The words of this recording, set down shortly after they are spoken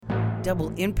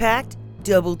Double impact?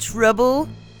 Double trouble?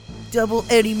 Double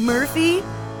Eddie Murphy?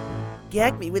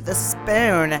 Gag me with a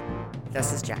spoon.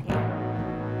 This is Jackie.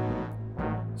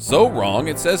 So wrong,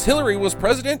 it says Hillary was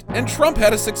president and Trump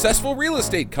had a successful real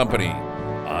estate company.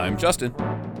 I'm Justin.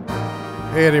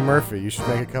 Hey, Eddie Murphy, you should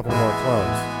make a couple more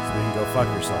clones so you can go fuck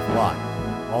yourself a lot.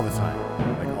 All the time.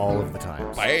 Like all of the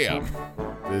times. Bam!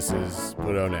 This is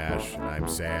Pluto Nash, and I'm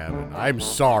Sam, and I'm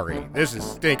sorry. This is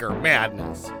Stinker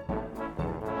Madness.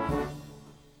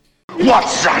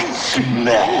 What's that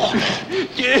smell?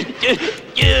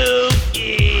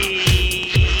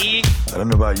 I don't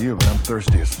know about you, but I'm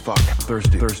thirsty as fuck.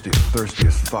 Thirsty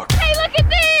as fuck. Hey, look at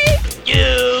these!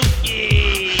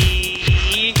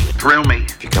 Thrill me.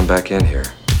 If you come back in here,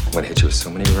 I'm gonna hit you with so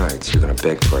many rights, you're gonna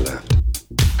beg for a left.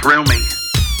 Thrill me.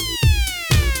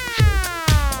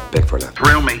 Beg for a left.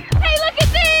 Thrill me. Hey, look at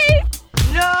these!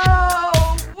 No!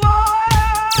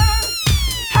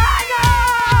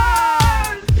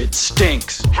 It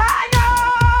stinks.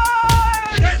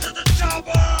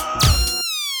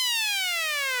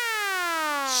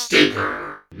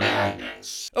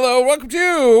 Hello, welcome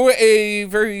to a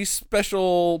very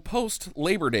special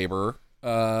post-Labor Day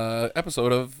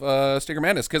episode of Stinker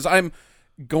Madness, because I'm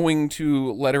going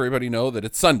to let everybody know that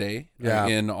it's Sunday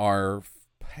in our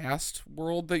past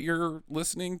world that you're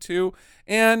listening to,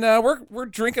 and we're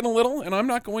drinking a little, and I'm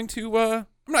not going to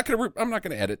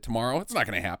edit tomorrow. It's not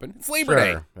going to happen. It's Labor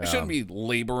Day. I shouldn't be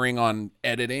laboring on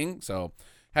editing. So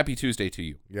happy Tuesday to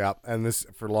you. Yeah, and this,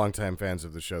 for longtime fans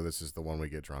of the show, this is the one we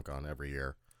get drunk on every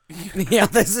year. Yeah,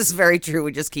 this is very true.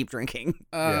 We just keep drinking.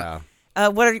 Yeah.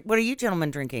 What are you gentlemen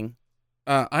drinking?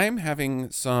 I'm having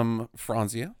some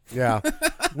Franzia. Yeah.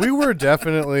 We were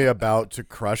definitely about to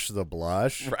crush the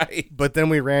blush. Right. But then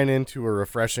we ran into a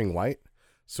refreshing white.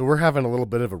 So we're having a little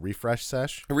bit of a refresh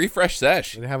sesh. A refresh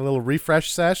sesh. We're having a little refresh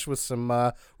sesh with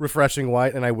some refreshing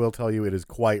white, and I will tell you it is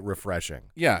quite refreshing.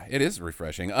 Yeah, it is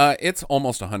refreshing. It's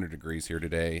almost 100 degrees here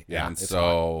today. Yeah, and it's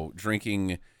so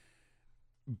drinking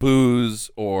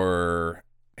booze or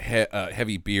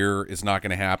heavy beer is not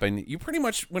going to happen. You pretty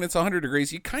much, when it's 100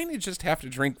 degrees, you kind of just have to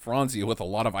drink Franzia with a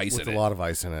lot of ice in it. With a lot of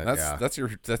ice in it, That's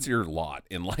your lot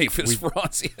in life is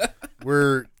Franzia.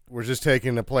 We're just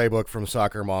taking the playbook from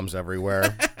soccer moms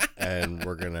everywhere, and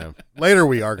later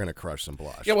we are gonna crush some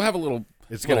blush. Yeah, we'll have a little.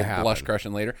 It's gonna happen. Blush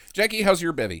crushing later. Jackie, how's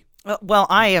your bevy? Well,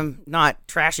 I am not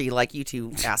trashy like you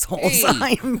two assholes.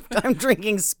 Hey. I'm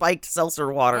drinking spiked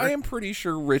seltzer water. I am pretty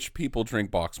sure rich people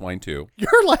drink box wine too.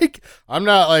 You're like, I'm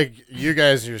not like you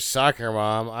guys, your soccer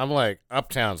mom. I'm like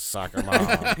Uptown soccer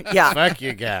mom. Yeah. Fuck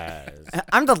you guys.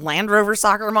 I'm the Land Rover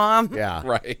soccer mom. Yeah.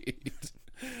 Right.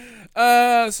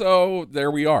 So there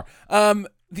we are.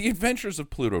 The Adventures of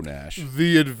Pluto Nash.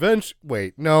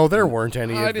 Wait, no, there weren't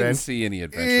any I didn't adventures. see any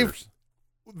adventures.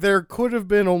 There could have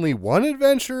been only one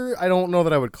adventure. I don't know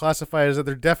that I would classify it as that.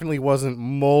 There definitely wasn't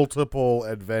multiple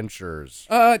adventures.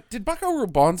 Did Buckaroo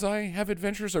Banzai have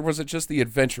adventures, or was it just the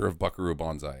adventure of Buckaroo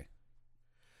Banzai?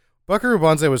 Buckaroo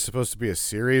Banzai was supposed to be a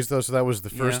series, though, so that was the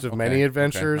first of many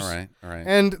adventures. Okay. All right.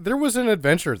 And there was an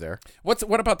adventure there. What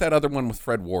about that other one with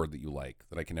Fred Ward that you like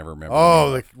that I can never remember? Oh,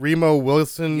 like Remo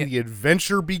Wilson, The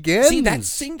Adventure Begins. See, that's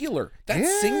singular.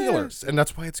 That's singular. And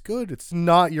that's why it's good. It's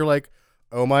not, you're like,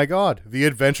 oh my God, the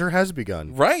adventure has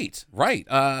begun. Right.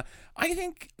 I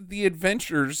think The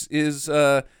Adventures is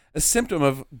a symptom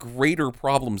of greater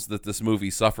problems that this movie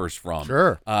suffers from.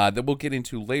 Sure. That we'll get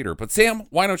into later. But Sam,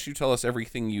 why don't you tell us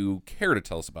everything you care to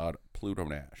tell us about Pluto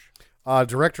Nash?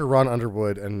 Director Ron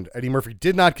Underwood and Eddie Murphy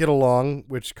did not get along,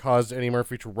 which caused Eddie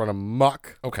Murphy to run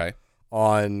amok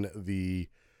on the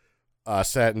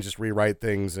set and just rewrite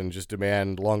things and just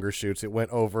demand longer shoots. It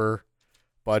went over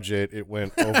budget, it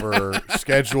went over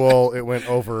schedule, it went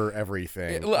over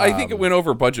everything. I think it went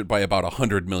over budget by about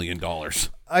 $100 million.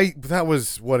 That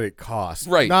was what it cost.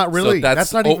 Right. Not really. So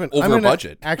that's not even over I'm gonna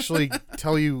budget. Actually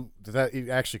tell you that it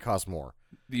actually cost more.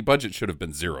 The budget should have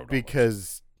been $0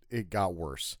 because it got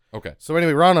worse. Okay. So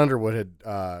anyway, Ron Underwood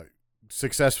had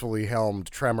successfully helmed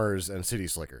Tremors and City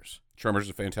Slickers. Tremors is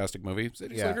a fantastic movie.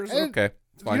 City Slickers, and, okay.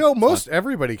 It's fine. Most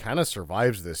everybody kind of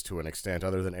survives this to an extent,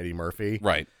 other than Eddie Murphy.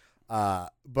 Right.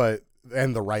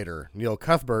 And the writer, Neil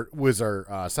Cuthbert, was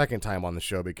our second time on the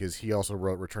show because he also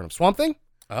wrote Return of Swamp Thing.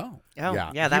 Yeah, he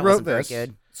that wrote was very this.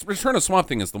 good. Return of Swamp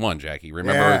Thing is the one, Jackie.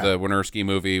 Remember the Wynorski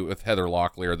movie with Heather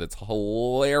Locklear that's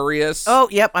hilarious? Oh,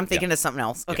 yep, I'm thinking of something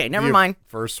else. Okay, never mind.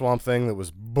 First Swamp Thing that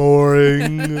was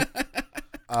boring. It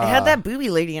had that booby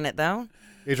lady in it, though.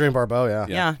 Adrienne Barbeau,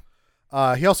 Yeah.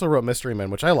 He also wrote Mystery Men,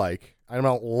 which I like. I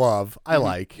don't love. I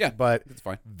like. Yeah, but it's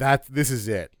fine. This is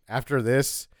it. After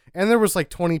this, and there was like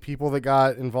 20 people that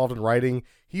got involved in writing.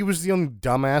 He was the only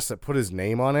dumbass that put his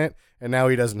name on it, and now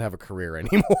he doesn't have a career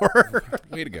anymore.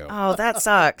 Way to go. Oh, that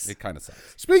sucks. It kind of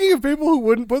sucks. Speaking of people who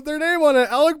wouldn't put their name on it,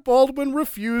 Alec Baldwin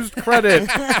refused credit.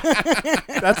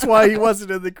 That's why he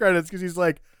wasn't in the credits, because he's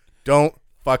like, don't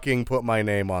fucking put my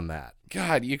name on that.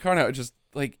 God, you kind of just,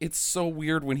 like, it's so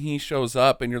weird when he shows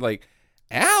up and you're like,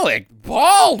 Alec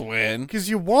Baldwin? Because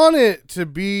you want it to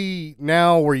be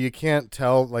now where you can't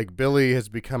tell, like, Billy has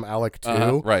become Alec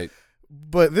too. Right.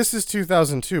 But this is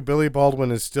 2002. Billy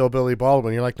Baldwin is still Billy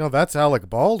Baldwin. You're like, no, that's Alec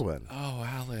Baldwin. Oh,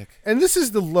 Alec. And this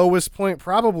is the lowest point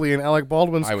probably in Alec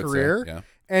Baldwin's career. Say, yeah.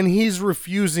 And he's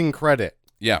refusing credit.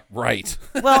 Yeah, right.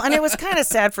 Well, and it was kind of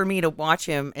sad for me to watch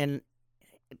him in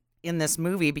this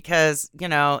movie because, you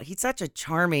know, he's such a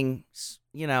charming,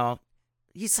 you know,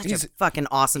 he's a fucking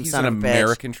awesome son of a bitch. He's an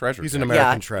American treasure. He's an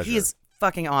American treasure. He's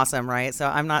fucking awesome, right? So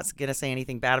I'm not going to say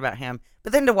anything bad about him.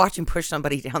 But then to watch him push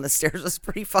somebody down the stairs was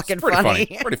pretty fucking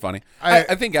funny. Pretty funny.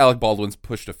 I think Alec Baldwin's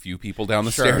pushed a few people down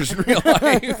the stairs in real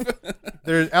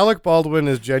life. Alec Baldwin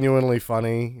is genuinely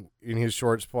funny in his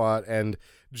short spot, and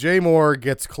Jay Moore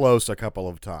gets close a couple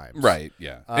of times. Right,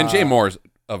 yeah. And Jay Moore's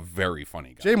a very funny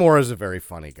guy. Jay Moore is a very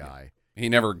funny guy. He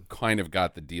never kind of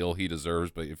got the deal he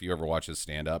deserves, but if you ever watch his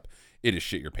stand-up, it is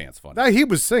shit your pants funny. He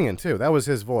was singing, too. That was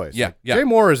his voice. Yeah, yeah. Jay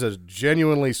Moore is a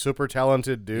genuinely super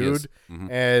talented dude,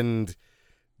 and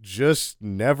just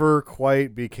never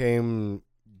quite became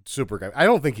super guy. I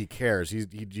don't think he cares. He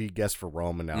guessed for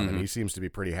Roman now, and he seems to be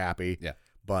pretty happy. Yeah.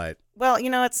 But well,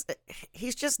 you know,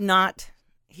 he's just not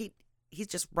he's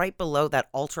just right below that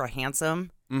ultra handsome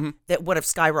that would have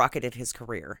skyrocketed his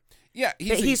career. Yeah,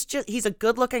 he's a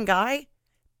good-looking guy,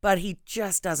 but he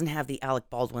just doesn't have the Alec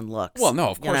Baldwin looks. Well, no,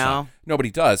 of course not.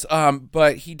 Nobody does.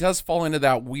 But he does fall into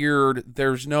that weird,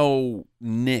 there's no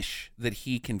niche that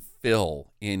he can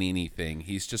fill in anything.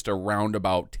 He's just a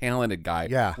roundabout talented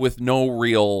guy with no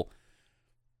real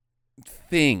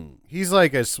thing. He's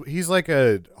like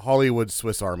a Hollywood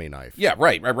Swiss Army knife. Yeah,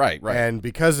 right. And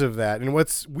because of that, and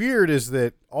what's weird is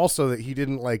that also that he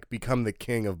didn't like become the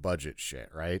king of budget shit,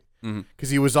 right? Because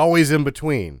he was always in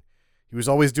between. He was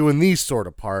always doing these sort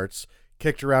of parts,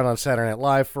 kicked around on Saturday Night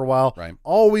Live for a while,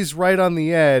 always right on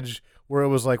the edge where it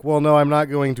was like, well, no, I'm not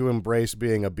going to embrace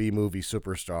being a B-movie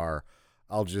superstar.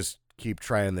 I'll just keep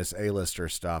trying this A-lister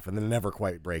stuff, and then it never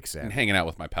quite breaks in. And hanging out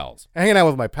with my pals.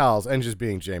 And just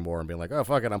being Jay Moore and being like, oh,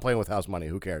 fuck it, I'm playing with house money.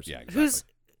 Who cares? Yeah,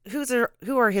 exactly.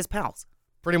 Who are his pals?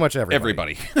 Pretty much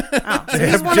everybody. Oh, so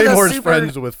he's one Jay of those Moore's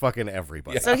friends with fucking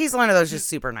everybody. So he's one of those just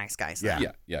super nice guys.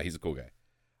 Yeah, he's a cool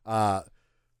guy.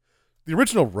 The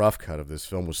original rough cut of this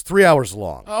film was 3 hours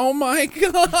long. Oh my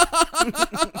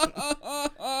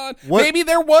god! Maybe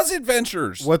there was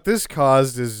adventures. What this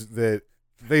caused is that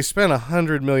they spent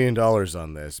 $100 million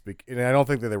on this, and I don't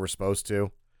think that they were supposed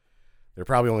to. They're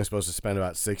probably only supposed to spend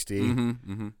about 60.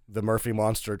 The Murphy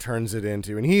Monster turns it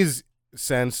into, and he's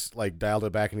since like dialed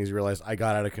it back, and he's realized I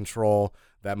got out of control.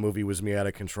 That movie was me out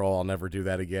of control. I'll never do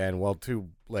that again. Well, too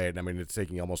late. I mean, it's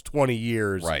taking almost 20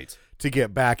 years to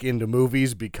get back into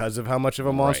movies because of how much of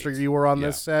a monster you were on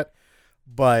this set.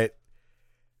 But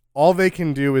all they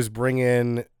can do is bring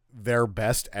in their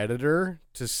best editor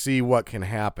to see what can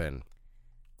happen.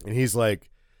 And he's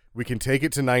like, we can take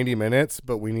it to 90 minutes,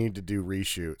 but we need to do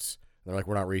reshoots. They're like,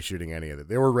 we're not reshooting any of it.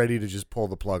 They were ready to just pull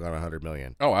the plug on $100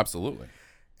 million. Oh, absolutely.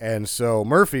 And so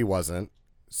Murphy wasn't.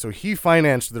 So he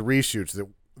financed the reshoots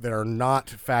that are not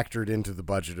factored into the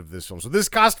budget of this film. So this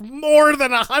cost more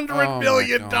than $100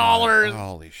 million.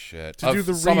 Holy shit. To do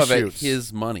the some reshoots. Of it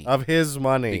his money. Of his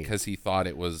money. Because he thought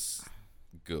it was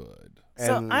good.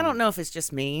 So I don't know if it's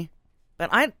just me, but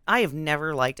I have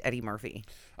never liked Eddie Murphy.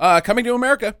 Coming to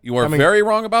America. You are very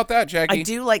wrong about that, Jackie. I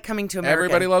do like Coming to America.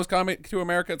 Everybody loves Coming to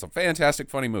America. It's a fantastic,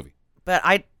 funny movie. But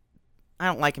I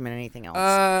don't like him in anything else.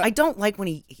 I don't like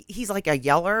when he's like a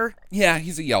yeller. Yeah,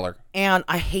 he's a yeller. And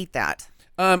I hate that.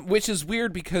 Which is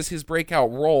weird because his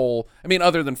breakout role, I mean,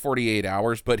 other than 48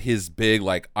 Hours, but his big,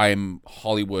 like, I'm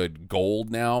Hollywood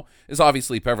gold now, is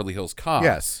obviously Beverly Hills Cop.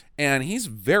 Yes. And he's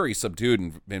very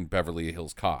subdued in Beverly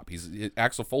Hills Cop.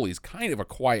 Axel Foley's kind of a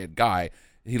quiet guy.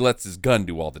 He lets his gun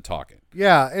do all the talking.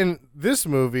 Yeah, and this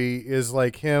movie is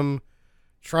like him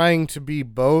trying to be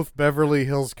both Beverly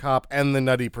Hills Cop and the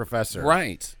Nutty Professor.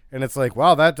 Right. And it's like,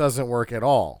 wow, that doesn't work at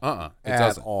all. It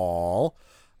doesn't. At all.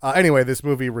 Anyway, this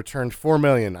movie returned $4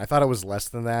 million. I thought it was less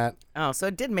than that. Oh, so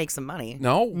it did make some money.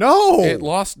 No. It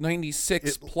lost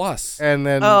 96 plus. And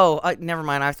then never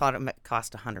mind. I thought it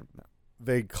cost $100 million.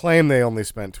 They claim they only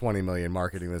spent $20 million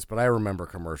marketing this, but I remember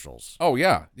commercials. Oh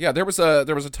yeah. There was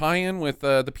a tie-in with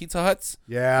the Pizza Huts.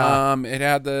 Yeah. It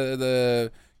had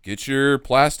the get your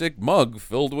plastic mug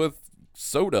filled with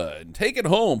soda and take it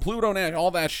home, Pluto Nash,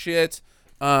 all that shit.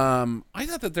 I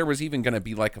thought that there was even going to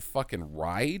be like a fucking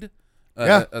ride.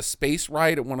 A space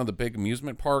ride at one of the big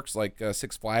amusement parks, like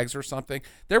Six Flags or something.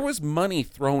 There was money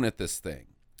thrown at this thing.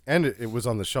 And it was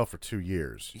on the shelf for 2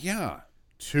 years. Yeah.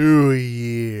 2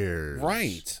 years.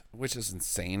 Right. Which is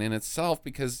insane in itself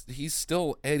because he's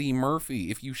still Eddie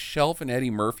Murphy. If you shelf an Eddie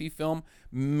Murphy film,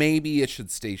 maybe it should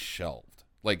stay shelved.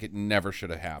 Like it never should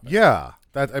have happened. Yeah.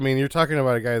 You're talking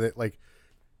about a guy that, like,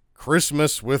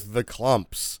 Christmas with the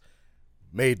Clumps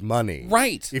made money.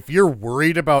 Right. If you're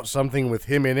worried about something with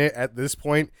him in it at this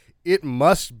point, it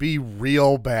must be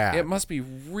real bad. It must be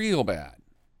real bad.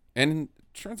 And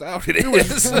turns out it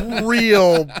is.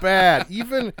 Real bad.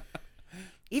 Even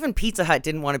Pizza Hut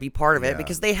didn't want to be part of it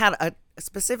because they had a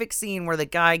specific scene where the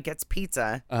guy gets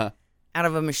pizza out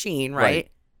of a machine, right?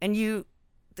 And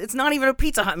it's not even a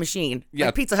Pizza Hut machine. Yeah.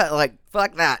 Like Pizza Hut, like,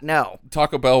 fuck that, no.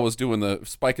 Taco Bell was doing the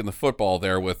spike in the football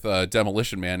there with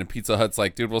Demolition Man, and Pizza Hut's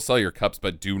like, dude, we'll sell your cups,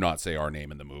 but do not say our name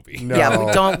in the movie. No. Yeah,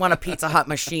 we don't want a Pizza Hut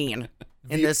machine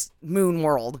in this moon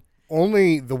world.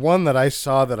 Only the one that I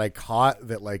saw that I caught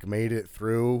that, like, made it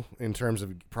through in terms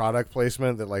of product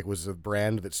placement that, like, was a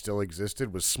brand that still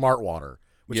existed was Smart Water,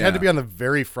 which had to be on the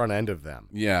very front end of them.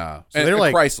 Yeah. So and they're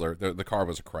like Chrysler. The car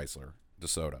was a Chrysler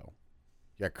DeSoto.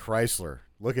 Yeah, Chrysler.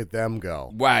 Look at them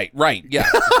go. Right. Yeah.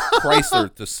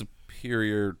 Chrysler, the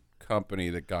superior company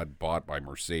that got bought by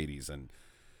Mercedes and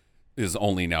is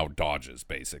only now Dodge's,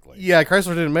 basically. Yeah,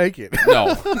 Chrysler didn't make it.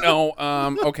 No.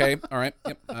 Okay. All right.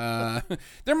 Yep.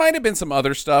 There might have been some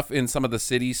other stuff in some of the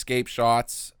cityscape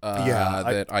shots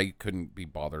that I couldn't be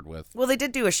bothered with. Well, they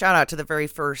did do a shout out to the very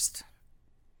first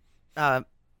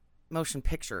motion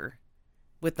picture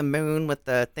with the moon with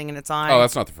the thing in its eye. Oh,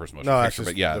 that's not the first motion picture, just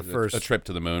but yeah, the first A Trip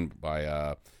to the Moon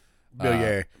by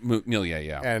Méliès. Méliès,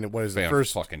 yeah. And what is the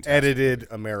first fucking edited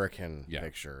American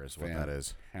picture is what that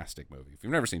is. Fantastic movie. If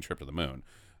you've never seen Trip to the Moon,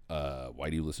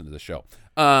 why do you listen to this show?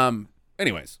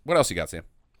 Anyways, what else you got, Sam?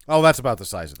 Oh, that's about the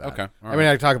size of that. Okay. I mean,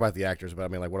 I talk about the actors, but I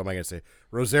mean, like, what am I going to say?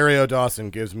 Rosario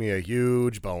Dawson gives me a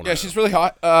huge boner. Yeah, she's really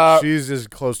hot. She's as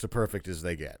close to perfect as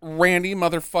they get. Randy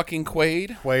motherfucking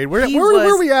Quaid. Where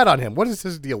are we at on him? What is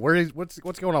his deal?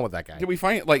 What's going on with that guy? Did we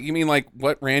find like you mean like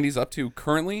what Randy's up to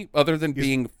currently, other than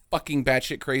being fucking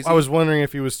batshit crazy? I was wondering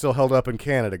if he was still held up in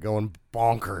Canada, going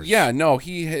bonkers. Yeah, no,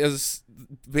 he has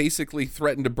basically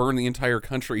threatened to burn the entire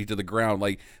country to the ground.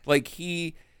 Like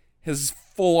he has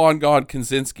full on gone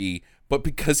Kaczynski, but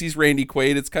because he's Randy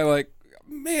Quaid, it's kind of like,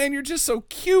 man, you're just so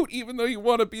cute, even though you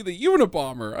want to be the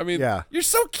Unabomber. I mean, you're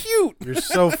so cute. You're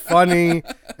so funny,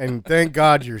 and thank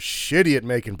God you're shitty at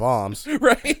making bombs.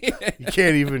 Right? You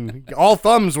can't even, all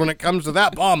thumbs when it comes to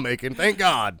that bomb making, thank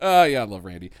God. Yeah, I love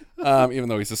Randy, even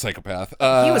though he's a psychopath.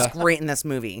 He was great in this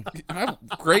movie.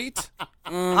 Great?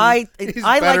 I better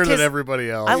liked than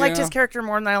everybody else. I liked his character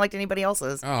more than I liked anybody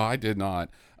else's. Oh, I did not.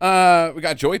 We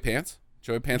got Joey Pants.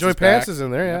 Joey Pants is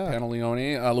in there, yeah.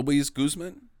 Pantaleone. Louise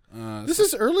Guzman. This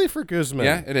is early for Guzman.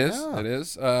 Yeah, it is. Yeah. It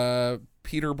is.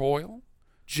 Peter Boyle.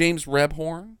 James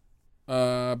Rebhorn.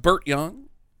 Burt Young.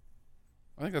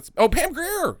 I think that's... Oh, Pam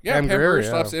Grier. Yeah, Pam Grier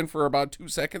stops in for about 2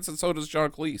 seconds, and so does John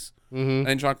Cleese. Mm-hmm.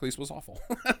 And John Cleese was awful.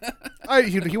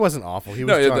 He wasn't awful. He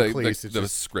was John Cleese. The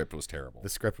script was terrible. The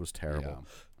script was terrible.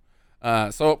 Yeah.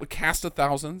 So cast of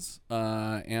thousands,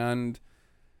 and...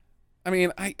 I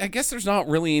mean, I guess there's not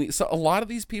really any, so a lot of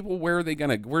these people, where's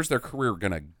their career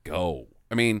gonna go?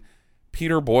 I mean,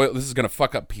 Peter Boyle, this is gonna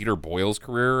fuck up Peter Boyle's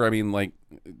career. I mean, like,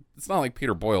 it's not like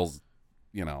Peter Boyle's,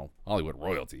 Hollywood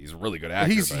royalty. He's a really good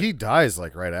actor. He dies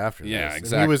like right after this. Yeah,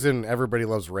 exactly. And he was in Everybody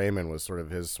Loves Raymond was sort of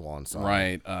his swan song.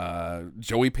 Right.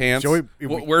 Joey Pants.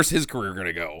 Where's his career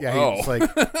gonna go? Yeah, it's like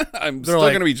I'm still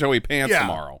gonna be Joey Pants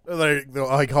tomorrow.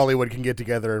 Like Hollywood can get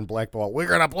together and blackball. We're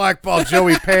gonna blackball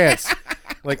Joey Pants.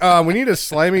 Like, we need a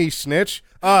slimy snitch.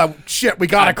 Shit, we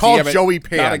gotta call Joey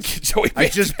Pants. I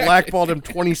just blackballed him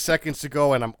 20 seconds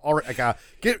ago, and I'm already. I gotta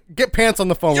get Pants on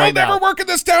the phone right now. You'll never work in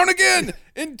this town again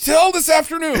until this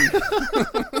afternoon.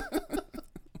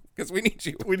 Because we need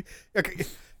you. Okay.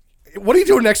 What are you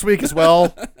doing next week as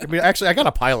well? I mean, actually, I got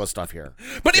a pile of stuff here.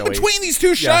 But Joey, in between these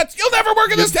two shots, you'll never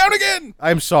work in this town again.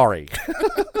 I'm sorry.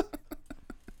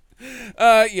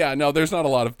 No, there's not a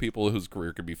lot of people whose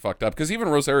career could be fucked up because even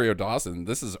Rosario Dawson,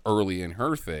 this is early in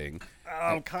her thing.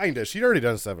 Kinda. She'd already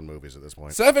done 7 movies at this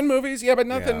point. 7 movies, yeah, but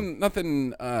nothing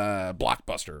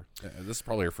blockbuster. This is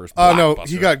probably her first. Oh no,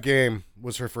 He Got Game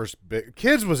was her first big.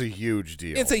 Kids was a huge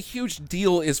deal. It's a huge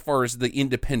deal as far as the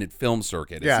independent film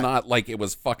circuit. It's not like it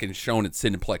was fucking shown at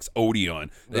Cineplex Odeon.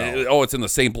 No. It's in the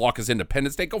same block as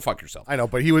Independence Day. Go fuck yourself. I know,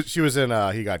 but she was in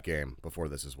He Got Game before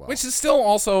this as well, which is still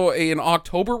also an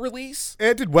October release.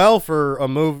 It did well for a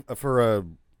move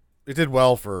It did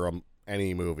well for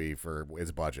any movie for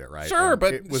its budget, right? Sure,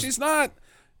 but she's not.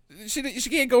 She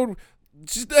can't go.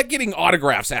 She's not getting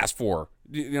autographs asked for.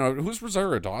 You know, who's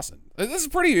Rosario Dawson? This is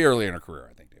pretty early in her career,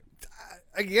 I think, dude.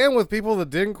 Again, with people that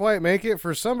didn't quite make it,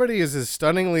 for somebody as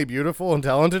stunningly beautiful and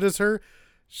talented as her,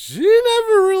 she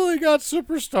never really got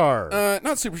superstar.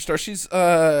 Not superstar. She's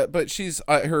but she's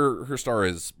her star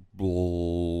is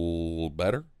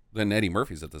better than Eddie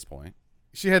Murphy's at this point.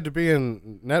 She had to be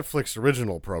in Netflix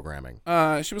original programming.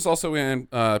 She was also in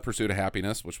Pursuit of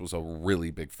Happiness, which was a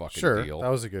really big fucking deal. That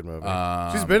was a good movie.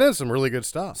 She's been in some really good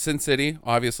stuff. Sin City,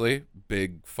 obviously,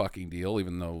 big fucking deal,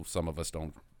 even though some of us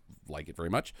don't like it very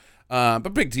much.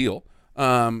 But big deal.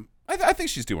 I think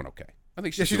she's doing okay. I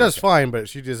think she does fine, but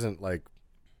she isn't like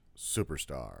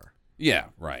superstar. Yeah,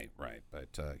 right.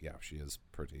 But yeah, she is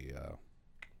pretty.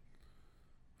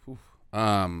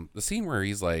 The scene where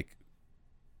he's like,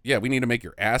 "Yeah, we need to make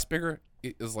your ass bigger."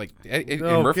 It is like,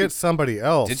 no, Murphy, get somebody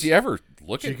else. Did you ever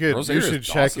look at Rosario You should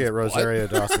check it, Rosario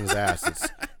Dawson's ass.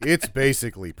 It's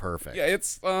basically perfect. Yeah,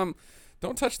 it's don't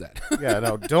touch that. Yeah,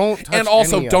 no, don't touch and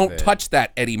also any don't of it. touch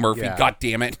that, Eddie Murphy. Yeah. God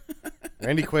damn it.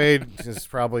 Randy Quaid is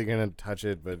probably gonna touch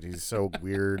it, but he's so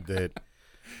weird that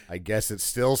I guess it's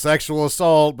still sexual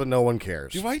assault, but no one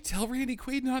cares. Do I tell Randy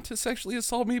Quaid not to sexually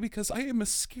assault me because I am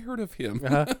scared of him?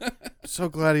 So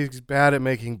glad he's bad at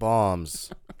making bombs.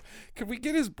 Could we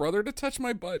get his brother to touch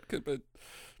my butt? But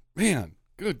man,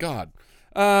 good God.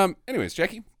 Anyways,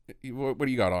 Jackie, what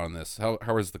do you got on this?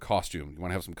 How is the costume? You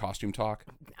want to have some costume talk?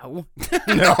 No.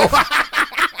 No.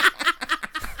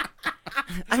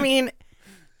 I mean,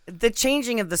 the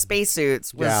changing of the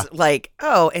spacesuits was like,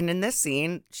 oh, and in this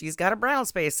scene, she's got a brown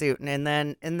spacesuit, and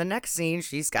then in the next scene,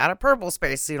 she's got a purple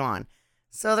spacesuit on.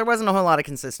 So there wasn't a whole lot of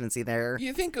consistency there.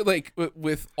 You think, like,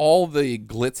 with all the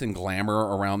glitz and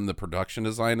glamour around the production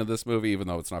design of this movie, even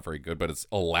though it's not very good, but it's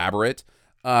elaborate,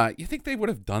 you think they would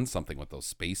have done something with those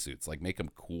spacesuits, like make them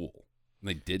cool. And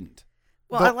they didn't.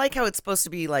 Well, I like how it's supposed to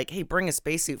be like, hey, bring a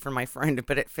spacesuit for my friend,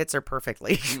 but it fits her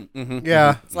perfectly. Mm-hmm.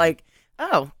 Yeah. It's like,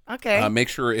 oh, okay. Make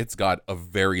sure it's got a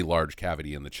very large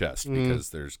cavity in the chest because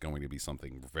there's going to be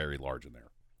something very large in there.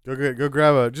 Go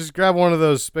grab one of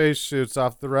those spacesuits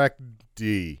off the rack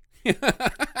D.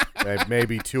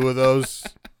 Maybe two of those.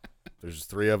 There's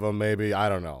three of them, maybe. I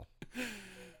don't know.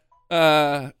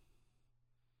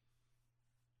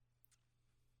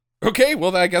 Okay,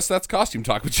 well, I guess that's costume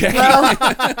talk with Jackie.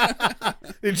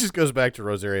 It just goes back to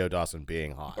Rosario Dawson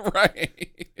being hot.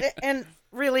 Right. And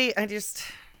really,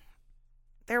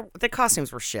 the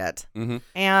costumes were shit. Mm-hmm.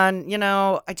 And,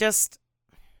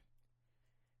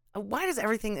 why does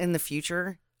everything in the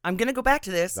future, I'm going to go back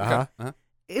to this,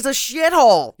 is a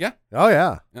shithole. Yeah. Oh,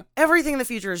 yeah. Everything in the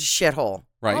future is a shithole.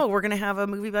 Right. Oh, we're going to have a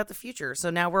movie about the future. So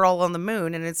now we're all on the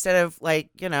moon. And instead of, why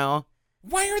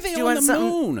are they on the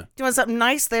moon? Doing something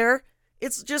nice there,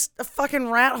 it's just a fucking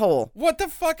rat hole. What the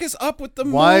fuck is up with the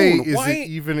moon? Why is it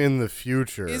even in the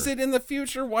future? Is it in the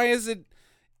future? Why is it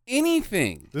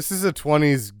anything? This is a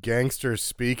 20s gangster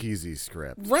speakeasy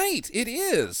script. Right, it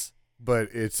is. But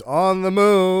it's on the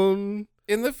moon.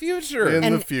 In the future.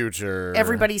 In the future.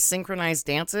 Everybody synchronized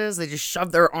dances. They just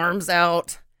shove their arms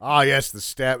out. Ah, yes,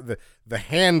 the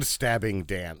hand stabbing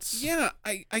dance. Yeah,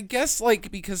 I guess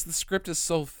because the script is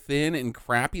so thin and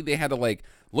crappy, they had to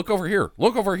look over here,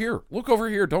 look over here, look over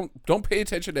here. Don't pay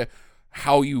attention to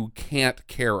how you can't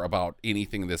care about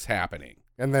anything that's happening.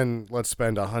 And then let's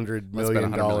spend $100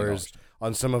 million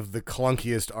on some of the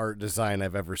clunkiest art design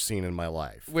I've ever seen in my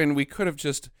life. When we could have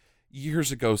just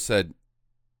years ago said,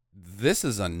 this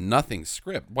is a nothing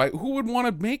script. Why? Who would want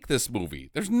to make this movie?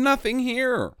 There's nothing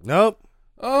here. Nope.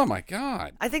 Oh, my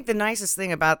God. I think the nicest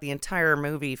thing about the entire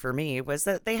movie for me was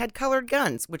that they had colored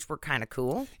guns, which were kind of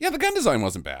cool. Yeah, the gun design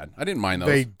wasn't bad. I didn't mind those.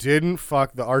 They didn't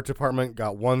fuck. The art department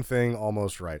got one thing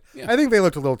almost right. Yeah. I think they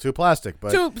looked a little too plastic.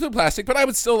 But Too plastic, but I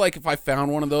would still if I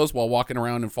found one of those while walking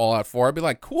around in Fallout 4, I'd be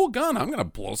like, cool gun. I'm going to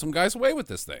blow some guys away with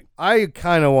this thing. I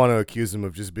kind of want to accuse them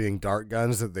of just being dart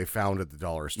guns that they found at the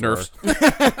dollar store. Nerfs.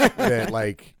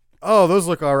 That oh, those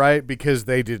look all right because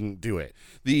they didn't do it.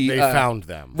 They found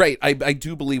them. Right. I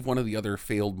do believe one of the other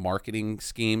failed marketing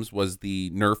schemes was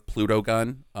the Nerf Pluto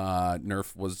gun.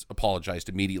 Nerf was apologized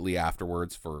immediately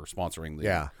afterwards for sponsoring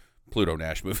the Pluto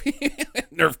Nash movie.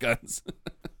 Nerf guns.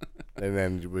 And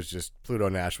then it was just Pluto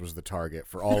Nash was the target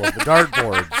for all of the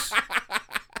dartboards.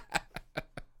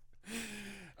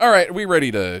 All right, are we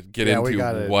ready to get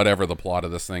into whatever the plot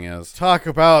of this thing is? Talk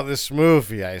about this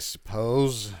movie, I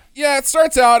suppose. Yeah, it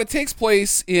starts out, it takes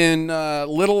place in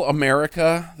Little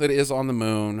America that is on the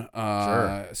moon.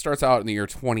 Sure. It starts out in the year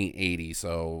 2080,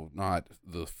 so not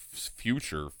the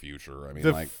future. I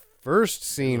mean, first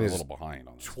scene is a little behind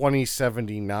on this.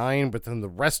 2079, but then the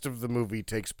rest of the movie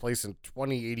takes place in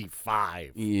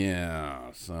 2085.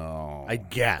 Yeah, so I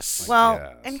guess.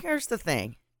 Well, and here's the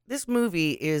thing. This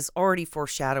movie is already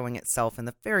foreshadowing itself in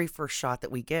the very first shot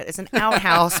that we get. It's an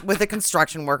outhouse with a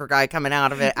construction worker guy coming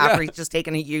out of it after he's just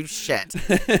taken a huge shit.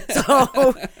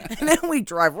 So, and then we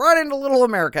drive right into Little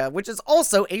America, which is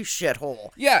also a shithole.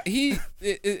 Yeah,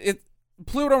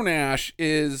 Pluto Nash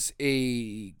is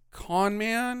a con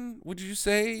man, would you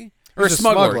say? Or a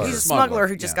smuggler. He's a smuggler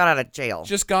who just got out of jail.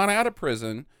 Just got out of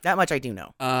prison. That much I do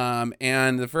know.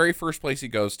 And the very first place he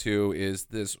goes to is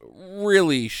this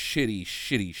really shitty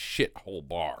shithole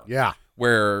bar. Yeah.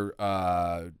 Where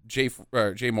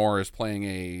Jay Moore is playing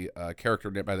a character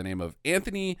by the name of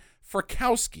Anthony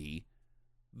Frykowski,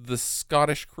 the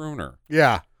Scottish crooner.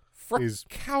 Yeah.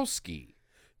 Frykowski.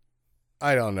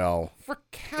 I don't know.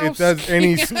 Frykowski. It does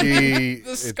any ski.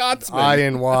 The Scotsman.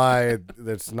 I-N-Y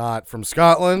that's not from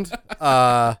Scotland.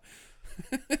 And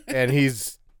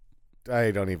I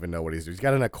don't even know what he's doing. He's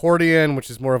got an accordion, which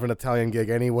is more of an Italian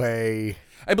gig anyway.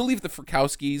 I believe the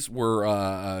Frykowskis were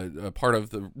a part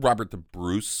of the Robert the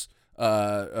Bruce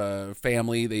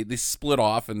family. They split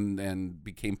off and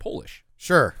became Polish.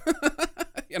 Sure.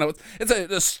 It's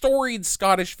a storied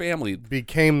Scottish family.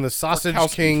 Became the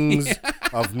sausage kings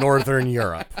of Northern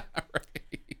Europe.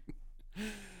 Right.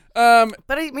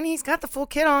 But I mean, he's got the full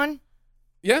kit on.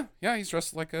 Yeah, he's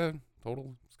dressed like a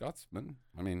total Scotsman.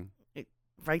 I mean,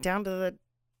 right down to the,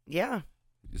 yeah.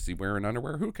 Is he wearing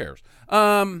underwear? Who cares?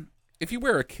 If you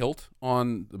wear a kilt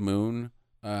on the moon,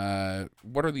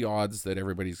 what are the odds that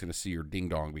everybody's going to see your ding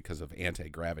dong because of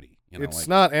anti-gravity? It's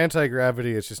not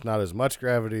anti-gravity. It's just not as much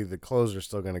gravity. The clothes are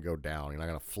still going to go down. You're not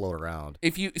going to float around.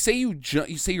 If you say you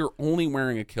say you're only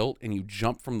wearing a kilt and you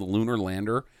jump from the lunar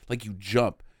lander, like you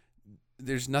jump,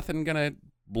 there's nothing going to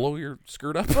blow your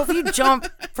skirt up. Well, if you jump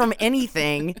from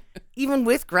anything, even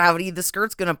with gravity, the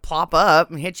skirt's going to pop up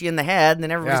and hit you in the head, and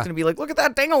then everybody's going to be like, look at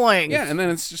that ding-a-ling. Yeah, and then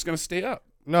it's just going to stay up.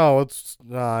 No, it's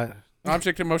not.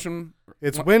 Object in motion.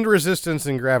 It's wind resistance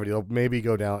and gravity. It'll maybe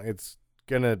go down. It's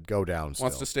going to go down still.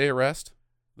 Wants to stay at rest?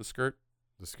 The skirt?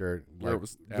 The skirt. Where like, it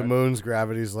was the moon's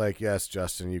gravity's like, yes,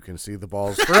 Justin, you can see the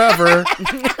balls forever.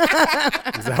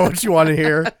 Is that what you want to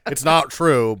hear? It's not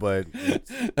true, but...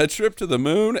 A trip to the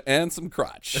moon and some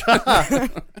crotch.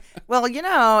 Well,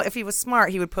 if he was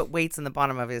smart, he would put weights in the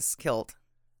bottom of his kilt.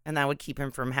 And that would keep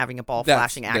him from having a ball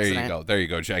flashing accident. There you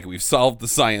go, Jackie. We've solved the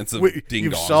science of ding-dongs.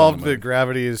 You've solved that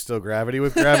gravity is still gravity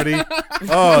with gravity.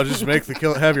 Just make the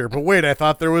kilt heavier. But wait, I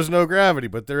thought there was no gravity,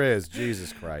 but there is.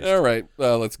 Jesus Christ. All right,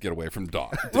 let's get away from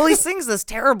dog. Well, he sings this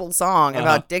terrible song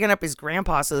about digging up his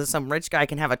grandpa so that some rich guy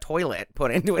can have a toilet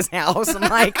put into his house. I'm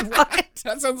like, what?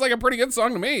 That sounds like a pretty good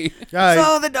song to me.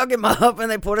 So they dug him up and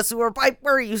they put a sewer pipe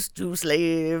where he used to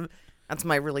slave. That's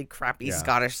my really crappy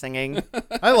Scottish singing.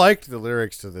 I liked the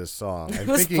lyrics to this song. It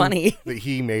was funny. That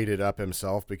he made it up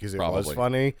himself because it was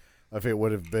funny. If it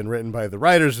would have been written by the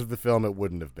writers of the film, it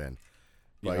wouldn't have been.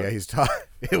 But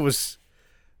it was,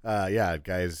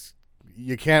 guys,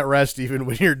 you can't rest even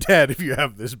when you're dead if you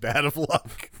have this bad of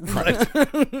luck.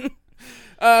 Right.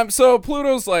 So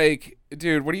Pluto's like,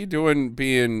 dude, what are you doing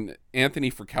being Anthony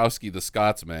Frykowski, the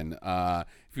Scotsman?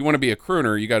 If you want to be a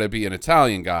crooner, you got to be an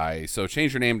Italian guy. So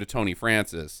change your name to Tony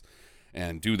Francis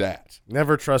and do that.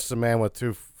 Never trust a man with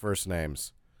two first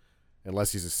names.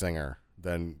 Unless he's a singer.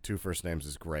 Then two first names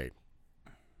is great.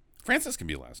 Francis can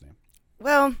be a last name.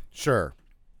 Well, sure.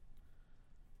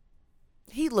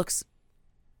 He looks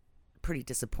pretty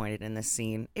disappointed in this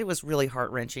scene. It was really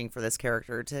heart-wrenching for this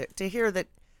character to hear that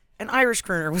an Irish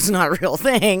crooner was not a real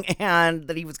thing and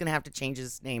that he was going to have to change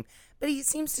his name. But he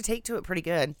seems to take to it pretty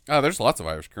good. Oh, there's lots of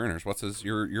Irish crooners. What's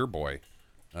your boy?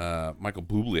 Michael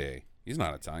Bublé. He's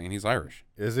not Italian. He's Irish.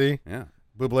 Is he? Yeah.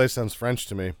 Bublé sounds French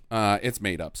to me. It's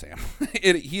made up, Sam.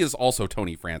 He is also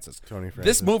Tony Francis. Tony Francis.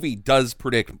 This movie does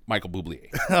predict Michael Bublé.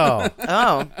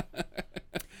 Oh.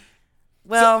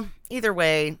 Well, either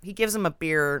way, he gives him a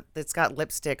beer that's got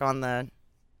lipstick on the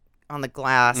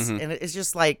glass, and it's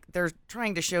just like they're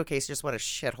trying to showcase just what a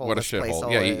shithole this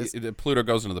place is. Yeah, Pluto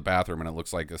goes into the bathroom, and it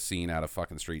looks like a scene out of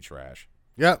fucking Street Trash.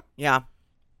 Yep. Yeah.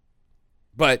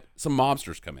 But some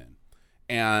mobsters come in,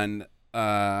 and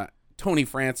Tony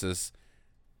Francis,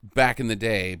 back in the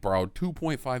day, borrowed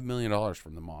 $2.5 million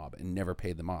from the mob and never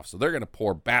paid them off. So they're going to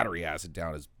pour battery acid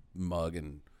down his mug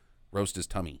and roast his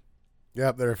tummy.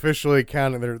 Yep, they're officially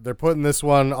counting. They're putting this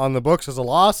one on the books as a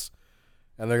loss,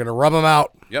 and they're going to rub him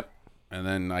out. Yep. And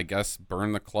then I guess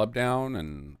burn the club down,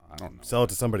 and I don't know. Sell it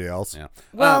to somebody else. Yeah.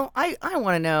 Well, I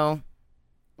want to know,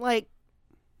 like,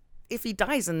 if he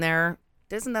dies in there,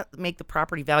 doesn't that make the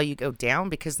property value go down?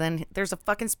 Because then there's a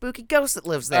fucking spooky ghost that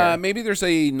lives there. Maybe there's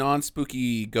a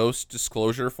non-spooky ghost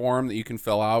disclosure form that you can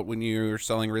fill out when you're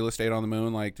selling real estate on the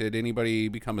moon. Like, did anybody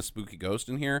become a spooky ghost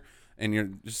in here? And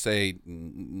you just say,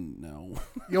 no.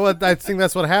 You know what? I think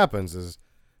that's what happens is,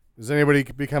 does anybody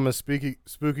become a spooky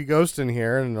ghost in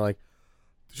here? And they're like,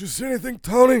 did you see anything,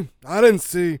 Tony? I didn't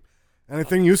see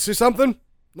anything. You see something?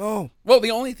 No. Well,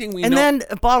 the only thing we know... And then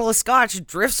a bottle of scotch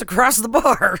drifts across the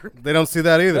bar. They don't see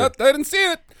that either. I didn't see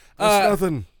it. There's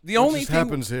nothing. The only just thing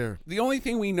happens here. The only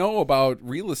thing we know about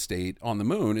real estate on the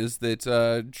moon is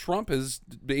that Trump is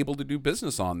able to do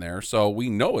business on there, so we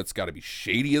know it's got to be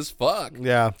shady as fuck.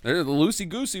 Yeah. They're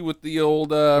loosey-goosey with the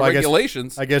old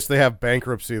regulations. I guess they have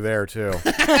bankruptcy there, too.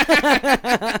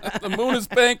 The moon is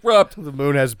bankrupt. The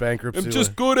moon has bankruptcy. I'm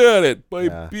just good at it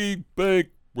by being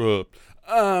bankrupt.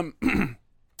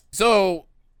 So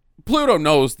Pluto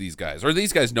knows these guys, or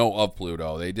these guys know of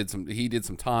Pluto. He did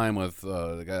some time with one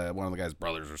of the guy's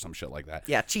brothers or some shit like that.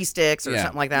 Yeah, cheese sticks or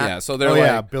something like that. Yeah, so they're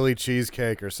like, Billy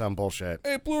Cheesecake or some bullshit.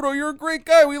 Hey, Pluto, you're a great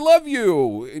guy. We love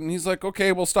you. And he's like,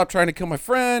 okay, well, stop trying to kill my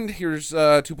friend. Here's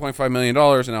 $2.5 million,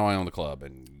 and now I own the club.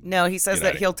 And no, he says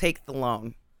that he'll take the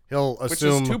loan. He'll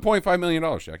assume... Which is $2.5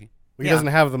 million, Jackie. He doesn't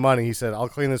have the money. He said, I'll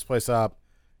clean this place up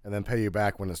and then pay you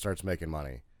back when it starts making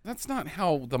money. That's not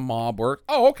how the mob works.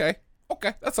 Oh, okay.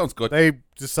 Okay, that sounds good. They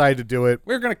decide to do it.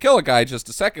 We were going to kill a guy just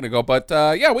a second ago, but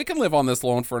yeah, we can live on this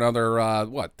loan for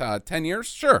another, 10 years?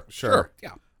 Sure.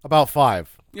 Yeah. About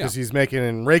 5. Because he's raking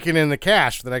in the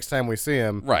cash for the next time we see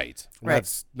him. Right.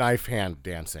 That's knife hand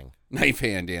dancing. Knife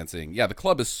hand dancing. Yeah, the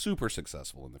club is super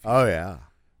successful in the future. Oh, yeah.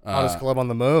 Hottest club on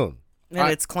the moon.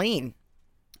 And it's clean.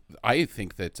 I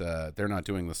think that they're not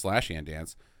doing the slash hand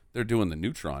dance. They're doing the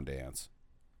neutron dance.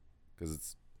 Because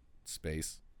it's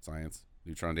space, science,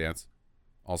 neutron dance.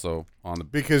 Also on the...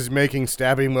 Because making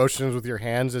stabbing motions with your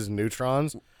hands is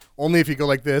neutrons. Only if you go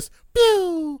like this.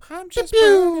 Pew! I'm just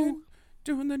burning,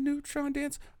 doing the neutron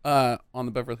dance. On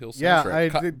the Beverly Hills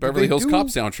soundtrack. Yeah, Beverly Hills Cop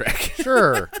soundtrack.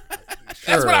 Sure.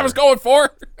 That's what I was going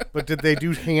for. But did they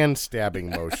do hand stabbing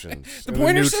motions? The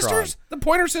Pointer Sisters? The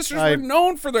Pointer Sisters were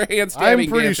known for their hand stabbing.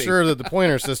 I'm pretty sure that the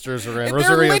Pointer Sisters are in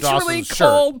Rosario Dawson's shirt. They're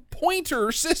literally called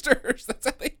Pointer Sisters. That's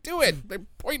how they do it. They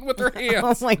point with their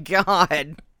hands. Oh my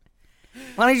god.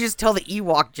 Why don't you just tell the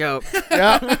Ewok joke?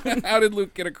 Yeah. How did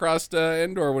Luke get across to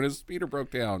Endor when his speeder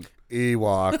broke down?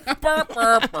 Ewok.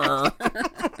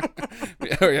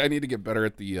 I need to get better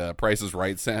at the Price is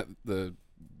Right. The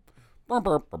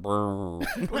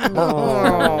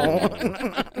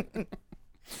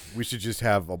We should just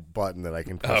have a button that I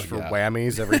can push for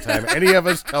whammies every time any of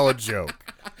us tell a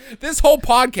joke. This whole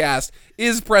podcast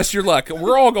is press your luck.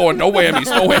 We're all going, no whammies,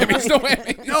 no whammies, no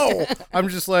whammies. No, I'm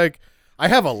just like, I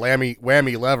have a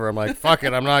whammy lever. I'm like, fuck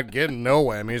it, I'm not getting no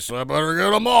whammies, so I better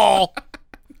get them all.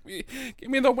 Give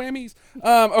me the whammies.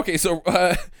 Okay, so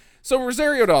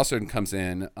Rosario Dawson comes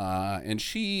in, and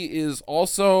she is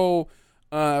also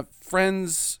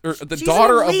friends, or she's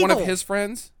daughter of one of his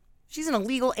friends. She's an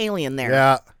illegal alien there.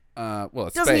 Yeah. Well,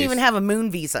 it's doesn't space. even have a moon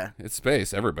visa. It's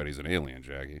space. Everybody's an alien,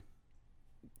 Jackie.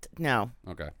 No.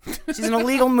 Okay. She's an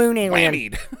illegal moon alien.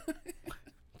 Whammied.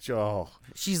 Oh.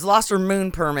 She's lost her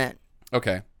moon permit.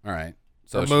 Okay. All right.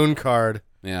 So a moon card.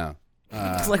 Yeah.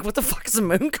 It's like, what the fuck is a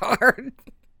moon card?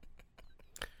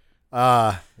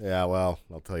 Yeah, well,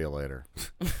 I'll tell you later.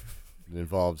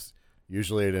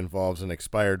 Usually it involves an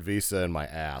expired visa in my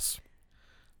ass.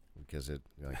 Because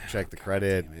check the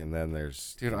credit, and then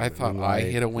there's... Dude, I thought I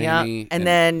hit a whammy. Yeah, and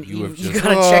then you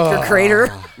gotta check your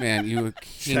crater. Man, you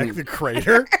check the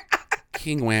crater?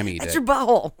 King whammy. That's your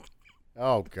butthole.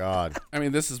 Oh, God. I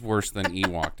mean, this is worse than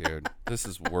Ewok, dude. This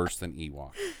is worse than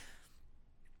Ewok.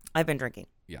 I've been drinking.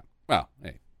 Yeah. Well,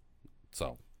 hey.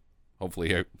 So,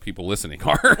 hopefully people listening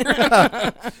are.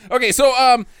 Okay,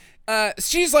 so,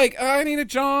 she's like, I need a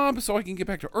job so I can get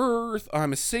back to Earth.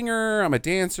 I'm a singer. I'm a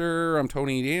dancer. I'm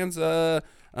Tony Danza.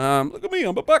 Look at me.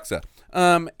 I'm a boxer.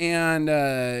 And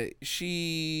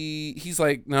he's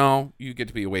like, no, you get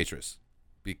to be a waitress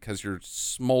because you're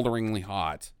smolderingly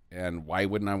hot. And why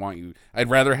wouldn't I want you? I'd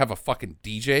rather have a fucking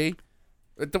DJ.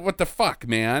 What the fuck,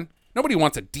 man? Nobody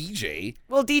wants a DJ.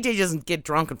 Well, DJ doesn't get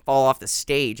drunk and fall off the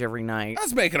stage every night. I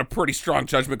was making a pretty strong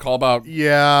judgment call about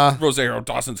Rosario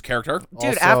Dawson's character.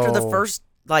 Dude, after the first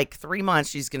 3 months,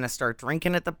 she's going to start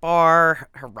drinking at the bar,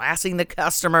 harassing the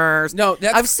customers. No,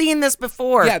 I've seen this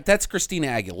before. Yeah, that's Christina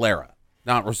Aguilera,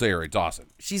 not Rosario Dawson.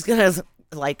 She's going to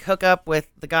hook up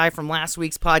with the guy from last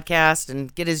week's podcast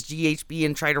and get his GHB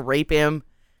and try to rape him.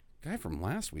 Guy from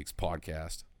last week's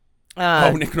podcast?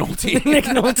 Nick Nolte. Nick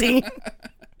Nolte.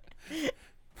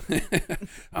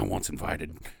 I once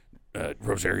invited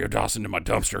Rosario Dawson in my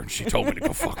dumpster, and she told me to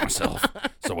go fuck myself.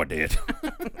 So I did.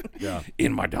 Yeah.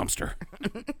 In my dumpster.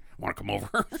 Want to come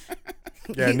over?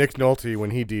 Yeah, Nick Nolte,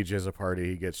 when he DJs a party,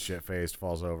 he gets shit-faced,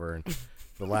 falls over, and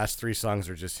the last 3 songs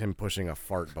are just him pushing a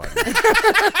fart button.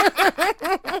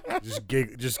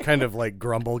 just kind of like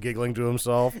giggling to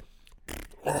himself.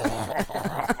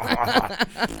 I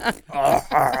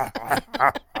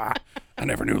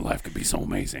never knew life could be so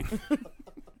amazing.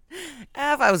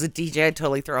 If I was a DJ, I'd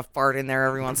totally throw a fart in there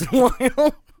every once in a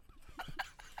while.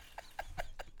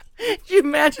 Could you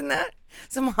imagine that?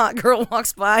 Some hot girl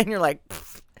walks by and you're like,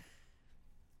 pfft.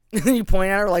 And then you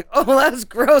point at her like, oh, that was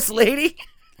gross, lady.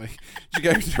 Like, did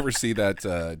you guys ever see that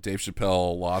Dave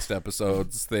Chappelle Lost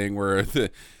Episodes thing where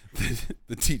the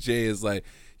DJ is like,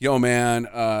 yo man,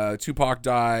 Tupac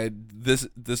died this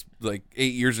like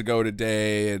 8 years ago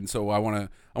today, and so I want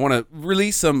to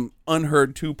release some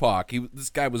unheard Tupac. This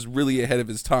guy was really ahead of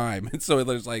his time. And so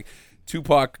there's like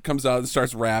Tupac comes out and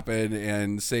starts rapping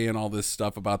and saying all this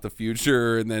stuff about the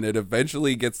future, and then it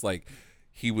eventually gets like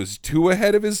he was too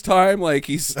ahead of his time. Like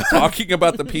he's talking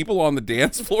about the people on the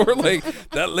dance floor. Like,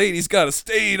 that lady's got a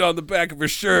stain on the back of her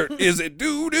shirt. Is it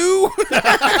doo-doo?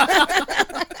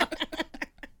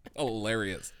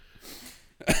 Hilarious.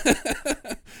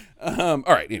 All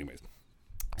right, anyways.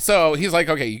 So he's like,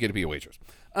 okay, you get to be a waitress.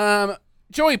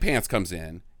 Joey Pants comes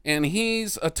in, and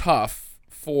he's a tough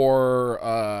for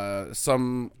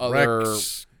some other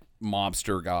Rex.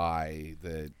 mobster guy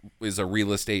that is a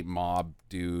real estate mob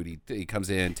dude. He comes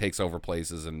in, takes over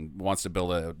places, and wants to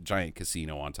build a giant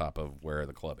casino on top of where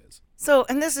the club is. So,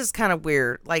 and this is kind of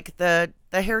weird. Like the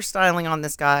hairstyling on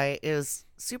this guy is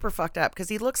super fucked up because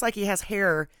he looks like he has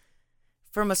hair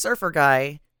from a surfer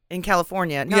guy in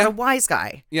California, not a wise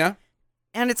guy. Yeah.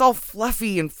 And it's all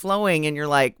fluffy and flowing, and you're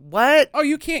like, what? Oh,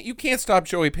 you can't stop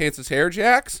Joey Pants' hair,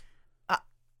 Jax.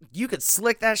 You could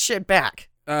slick that shit back.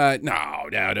 No.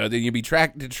 Then you'd be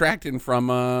detracting from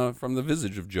the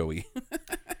visage of Joey.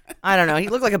 I don't know. He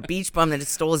looked like a beach bum that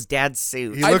just stole his dad's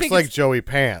suit. He looks like Joey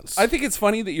Pants. I think it's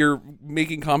funny that you're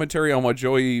making commentary on what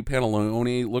Joey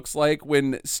Pantalone looks like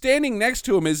when standing next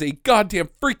to him is a goddamn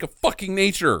freak of fucking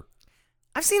nature.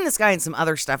 I've seen this guy in some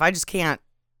other stuff. I just can't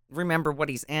remember what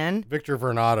he's in. Victor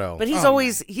Vernado. But he's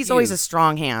always a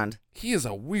strong hand. He is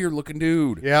a weird looking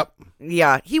dude. Yep.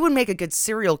 Yeah, he would make a good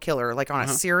serial killer, like on a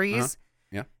series.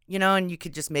 Yeah. You know, and you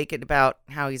could just make it about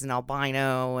how he's an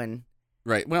albino and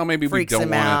right. Well, maybe we freaks don't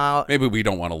him want out. to. Maybe we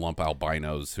don't want to lump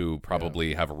albinos who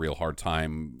probably have a real hard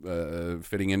time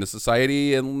fitting into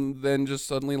society, and then just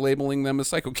suddenly labeling them as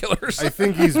psycho killers. I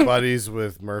think he's buddies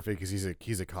with Murphy because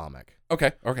he's a comic.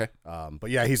 Okay. But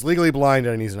yeah, he's legally blind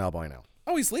and he's an albino.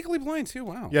 Oh, he's legally blind too.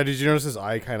 Wow. Yeah, did you notice his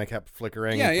eye kind of kept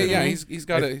flickering? Yeah. He's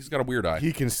got a weird eye.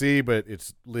 He can see, but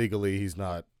it's legally he's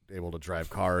not able to drive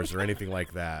cars or anything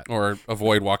like that. Or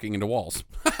avoid walking into walls.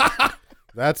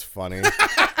 That's funny.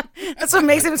 That's what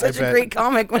makes him such a great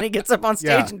comic when he gets up on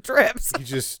stage and trips. He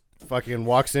just fucking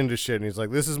walks into shit and he's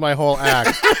like, "This is my whole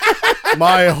act.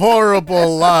 My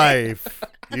horrible life.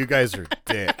 You guys are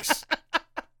dicks."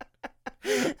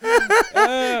 There's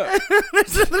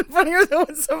nothing funnier than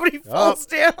when somebody falls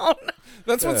down.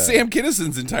 That's what Sam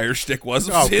Kinnison's entire shtick was.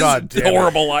 Oh, his God damn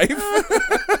horrible life.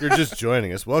 You're just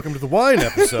joining us. Welcome to the wine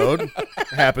episode.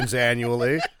 Happens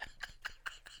annually.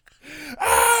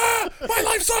 My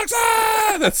life sucks.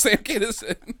 That's Sam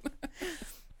Kinnison.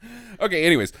 Okay,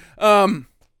 anyways.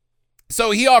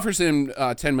 So he offers him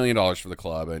 $10 million for the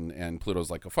club, and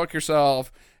Pluto's like, "Go fuck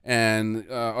yourself." And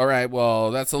all right, well,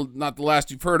 that's not the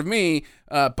last you've heard of me,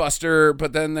 Buster.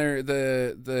 But then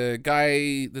the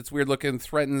guy that's weird looking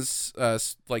threatens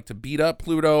like to beat up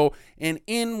Pluto, and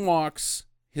in walks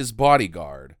his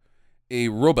bodyguard, a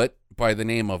robot by the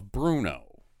name of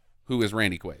Bruno, who is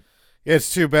Randy Quaid.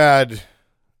 It's too bad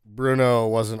Bruno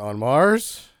wasn't on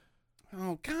Mars.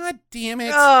 Oh, God damn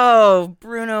it. Oh,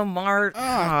 Bruno Mars.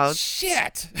 Oh,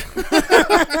 shit.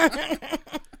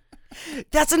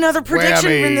 That's another prediction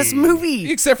Whammy. in this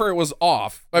movie. Except for it was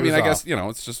off. I mean, I guess, off.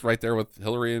 it's just right there with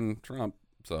Hillary and Trump.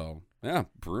 So, yeah,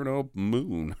 Bruno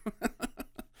Moon.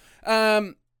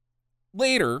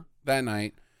 Later that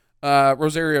night,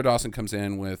 Rosario Dawson comes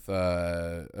in with,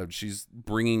 she's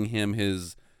bringing him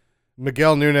his...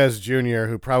 Miguel Nunez Jr.,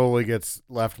 who probably gets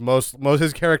left most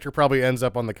his character probably ends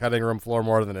up on the cutting room floor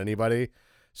more than anybody,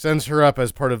 sends her up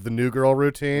as part of the new girl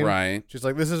routine. Right. She's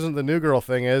like, "This isn't the new girl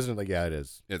thing, is?" And like, "Yeah, it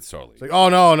is." It's totally. It's like, "Oh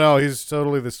no, he's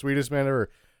totally the sweetest man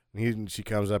ever." And she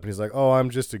comes up and he's like, "Oh,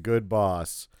 I'm just a good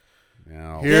boss.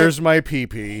 Now, Here's my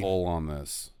pee-pee." pull on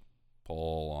this.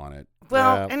 Pull on it.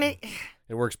 Well, Yeah. and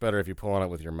It works better if you pull on it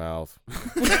with your mouth.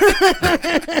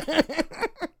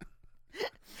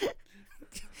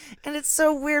 And it's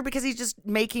so weird because he's just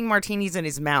making martinis in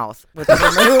his mouth with the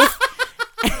vermouth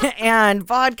and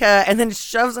vodka, and then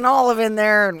shoves an olive in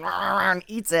there and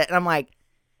eats it. And I'm like,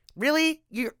 really?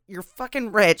 You're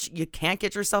fucking rich. You can't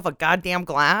get yourself a goddamn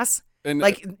glass? And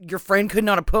like your friend could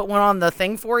not have put one on the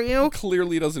thing for you?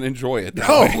 Clearly doesn't enjoy it.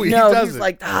 No, he doesn't. He's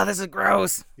like, this is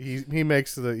gross. He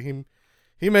makes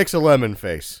he makes a lemon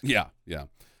face. Yeah.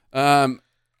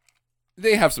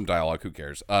 They have some dialogue. Who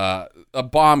cares? A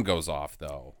bomb goes off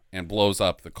though and blows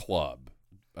up the club.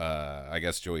 I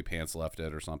guess Joey Pants left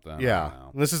it or something. Yeah.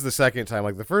 And this is the second time.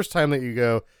 Like the first time that you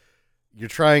go, you're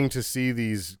trying to see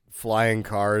these flying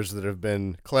cars that have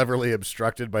been cleverly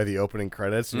obstructed by the opening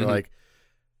credits, and you're like,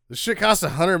 this shit costs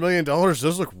 $100 million.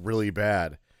 Those look really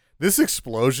bad. This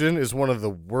explosion is one of the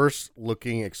worst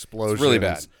looking explosions really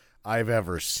bad. I've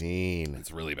ever seen.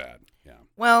 It's really bad. Yeah.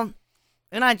 Well,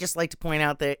 and I'd just like to point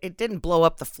out that it didn't blow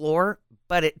up the floor,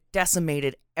 but it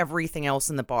decimated everything else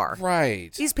in the bar.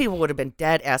 Right. These people would have been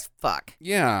dead as fuck.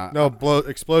 Yeah. No,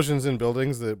 explosions in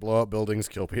buildings that blow up buildings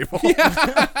kill people.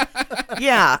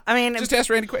 Yeah, I mean, just ask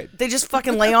Randy Quaid. They just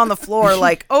fucking lay on the floor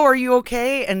like, "Oh, are you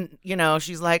okay?" And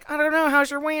she's like, "I don't know. How's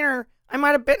your wiener? I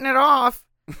might have bitten it off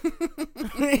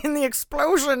in the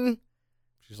explosion."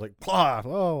 She's like, "Blah!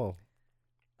 Oh,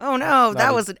 no,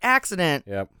 that was an accident."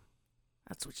 Yep.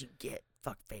 That's what you get,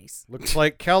 fuckface. Looks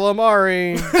like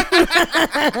calamari.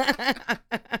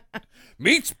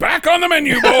 Meat's back on the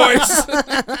menu,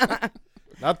 boys.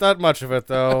 Not that much of it,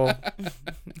 though.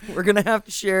 We're going to have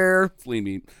to share. It's lean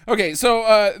meat. Okay,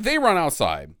 so they run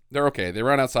outside. They're okay. They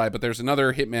run outside, but there's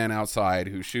another hitman outside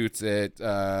who shoots at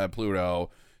Pluto.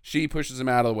 She pushes him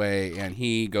out of the way, and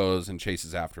he goes and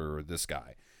chases after this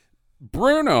guy.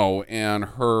 Bruno and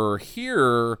her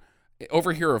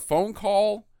overhear a phone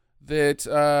call that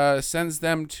sends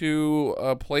them to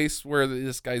a place where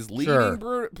this guy's leading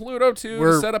Pluto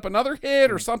to set up another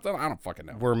hit or something. I don't fucking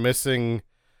know. We're missing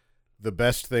the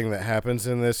best thing that happens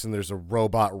in this, and there's a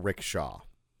robot rickshaw.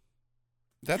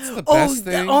 That's the best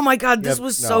thing. Oh my God, this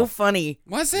was so funny.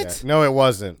 Was it? Yeah. No, it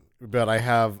wasn't. But I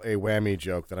have a whammy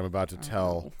joke that I'm about to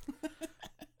tell.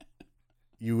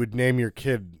 You would name your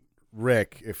kid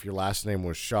Rick if your last name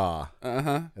was Shaw.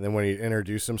 Uh-huh. And then when he'd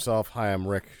introduce himself, "Hi, I'm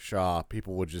Rick Shaw,"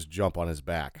 people would just jump on his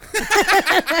back.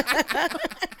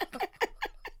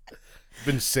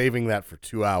 Been saving that for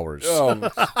 2 hours. Oh.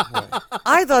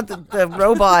 I thought that the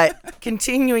robot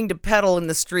continuing to pedal in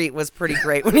the street was pretty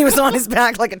great when he was on his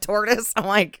back like a tortoise. I'm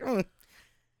like,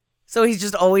 So he's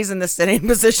just always in the sitting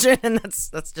position, and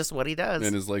that's just what he does.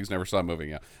 And his legs never stop moving.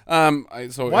 Yeah.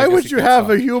 Why would you have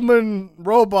a human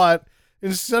robot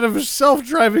instead of a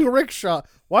self-driving rickshaw?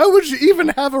 Why would you even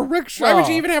have a rickshaw? Why would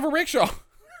you even have a rickshaw?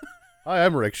 Hi,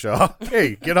 I'm Rickshaw.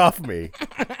 Hey, get off me.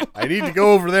 I need to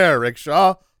go over there,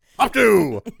 Rickshaw. Up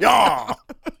to! Yaw!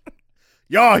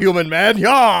 Yaw, human man,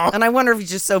 yaw! And I wonder if he's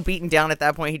just so beaten down at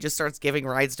that point, he just starts giving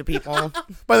rides to people.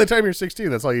 By the time you're 16,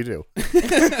 that's all you do. Fuck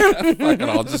it,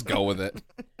 I'll just go with it.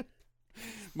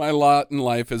 My lot in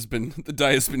life the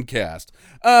die has been cast.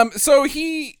 So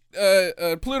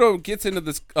Pluto gets into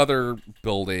this other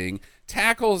building,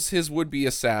 tackles his would-be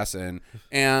assassin,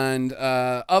 and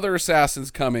other assassins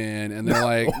come in, and they're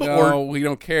like, no, we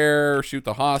don't care, shoot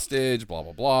the hostage, blah,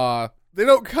 blah, blah. They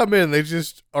don't come in, they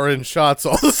just are in shots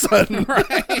all of a sudden.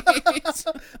 Right.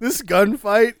 This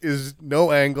gunfight is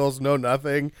no angles, no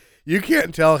nothing. You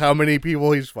can't tell how many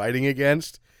people he's fighting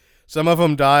against. Some of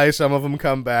them die, some of them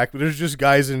come back, but there's just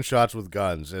guys in shots with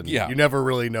guns, and you never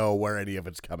really know where any of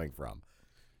it's coming from.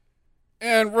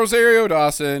 And Rosario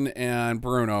Dawson and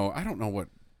Bruno, I don't know what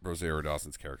Rosario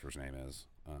Dawson's character's name is.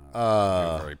 Did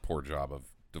a very poor job of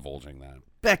divulging that.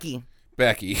 Becky.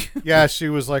 Yeah, she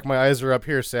was like, "My eyes are up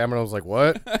here, Sam," and I was like,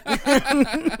 "What?"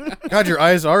 God, your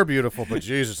eyes are beautiful, but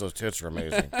Jesus, those tits are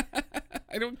amazing.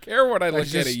 I don't care what I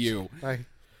look at you.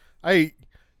 I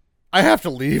have to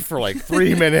leave for like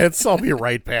 3 minutes. I'll be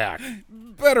right back.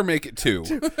 Better make it 2.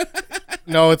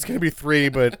 No, it's going to be 3,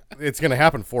 but it's going to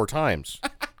happen 4 times.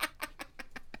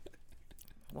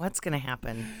 What's going to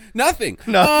happen? Nothing.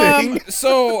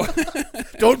 So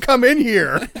don't come in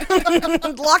here.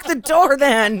 Lock the door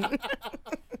then.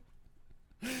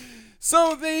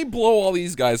 So they blow all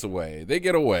these guys away. They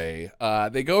get away.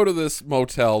 They go to this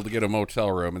motel to get a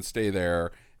motel room and stay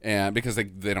there, and because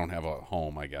they don't have a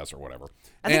home, I guess, or whatever.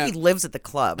 I think he lives at the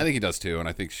club. I think he does too, and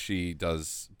I think she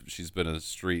does. She's been a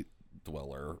street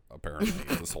dweller apparently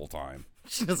this whole time.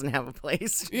 She doesn't have a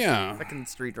place. Yeah, fucking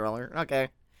street dweller. Okay.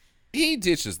 He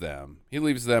ditches them. He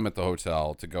leaves them at the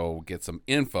hotel to go get some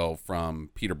info from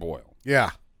Peter Boyle.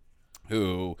 Yeah,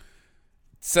 who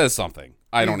says something.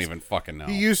 I don't even fucking know.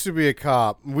 He used to be a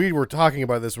cop. We were talking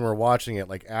about this when we were watching it.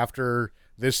 Like after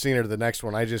this scene or the next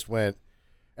one, I just went.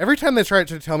 Every time they try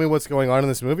to tell me what's going on in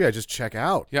this movie, I just check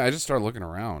out. Yeah, I just started looking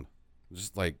around,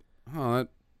 just like, oh, that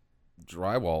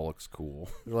drywall looks cool.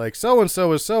 They're like, so and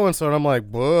so is so and so, and I'm like,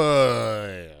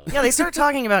 boy. Yeah, they start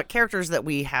talking about characters that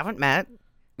we haven't met,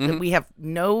 that we have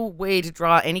no way to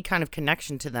draw any kind of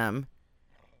connection to them,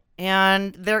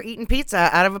 and they're eating pizza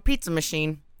out of a pizza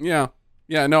machine. Yeah.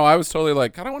 Yeah, no, I was totally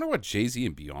like, God, I wonder what Jay-Z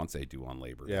and Beyonce do on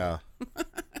Labor Day. Yeah.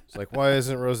 It's like, why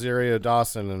isn't Rosario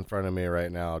Dawson in front of me right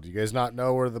now? Do you guys not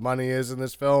know where the money is in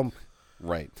this film?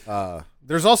 Right.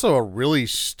 There's also a really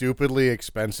stupidly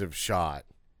expensive shot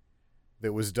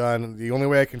that was done. The only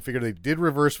way I can figure, they did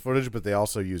reverse footage, but they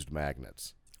also used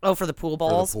magnets. Oh, for the pool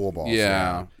balls? For the pool balls.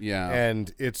 Yeah.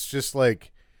 And it's just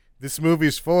like, this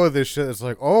movie's full of this shit. It's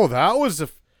like, oh, that was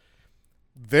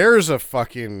there's a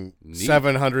fucking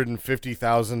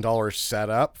 $750,000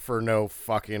 setup for no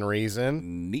fucking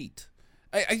reason. Neat.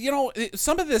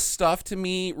 Some of this stuff to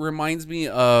me reminds me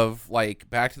of like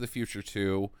Back to the Future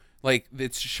 2. Like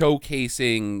it's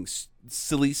showcasing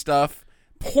silly stuff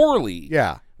poorly.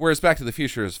 Yeah. Whereas Back to the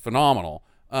Future is phenomenal.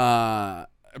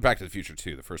 Back to the Future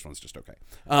 2, the first one's just okay.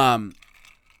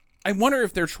 I wonder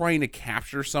if they're trying to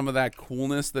capture some of that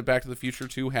coolness that Back to the Future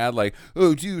 2 had. Like,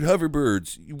 oh, dude,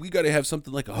 hoverbirds. We got to have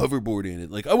something like a hoverboard in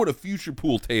it. Like, I want a future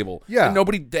pool table. Yeah. And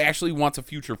nobody actually wants a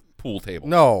future pool table.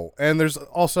 No. And there's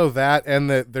also that, and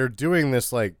that they're doing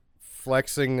this, like,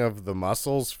 flexing of the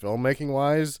muscles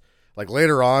filmmaking-wise. Like,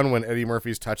 later on when Eddie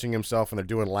Murphy's touching himself and they're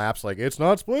doing laps, like, it's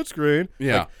not split screen.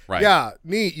 Yeah, like, right. Yeah,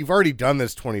 neat. You've already done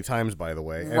this 20 times, by the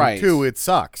way. And right. 2, it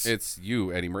sucks. It's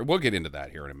you, Eddie Murphy. We'll get into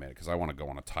that here in a minute because I want to go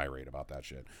on a tirade about that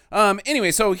shit.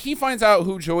 Anyway, so he finds out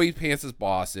who Joey Pants'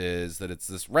 boss is, that it's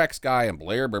this Rex guy and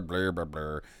blah, blah, blah, blah,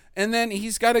 blah. And then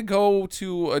he's got to go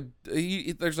to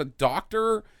there's a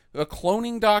doctor, a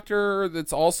cloning doctor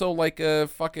that's also like a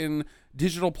fucking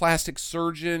digital plastic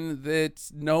surgeon that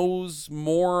knows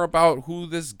more about who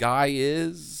this guy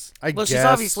is. I guess. She's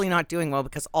obviously not doing well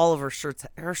because all of her shirts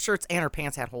and her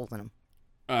pants had holes in them.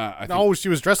 She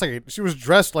was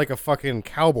dressed like a fucking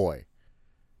cowboy.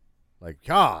 Like,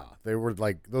 yeah, they were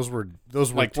like those were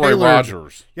like tailored, Roy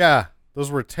Rogers. Yeah,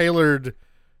 those were tailored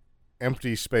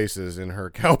empty spaces in her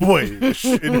cowboy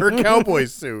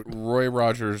suit. Roy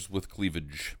Rogers with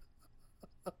cleavage.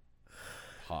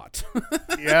 Hot.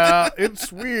 Yeah,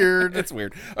 it's weird. It's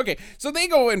weird. Okay, so they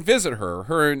go and visit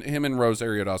him and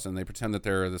Rosario Dawson. They pretend that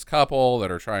they're this couple that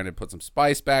are trying to put some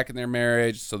spice back in their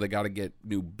marriage, so they got to get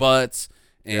new butts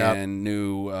and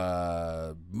new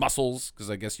muscles, because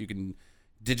I guess you can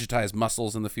digitize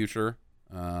muscles in the future.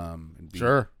 And be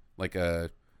sure. Like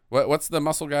what's the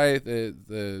muscle guy?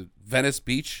 The Venice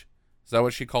Beach? Is that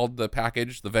what she called the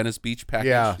package? The Venice Beach package?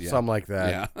 Yeah. Something like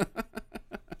that. Yeah.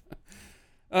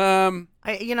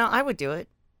 I would do it.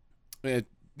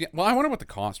 Well, I wonder what the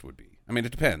cost would be. I mean,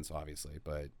 it depends, obviously,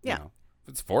 but yeah, if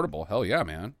it's affordable, hell yeah,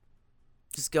 man.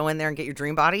 Just go in there and get your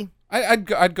dream body.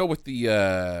 I'd go with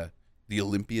the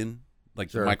Olympian, like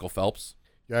sure. Michael Phelps.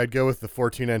 Yeah, I'd go with the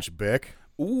 14-inch Bic.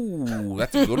 Ooh,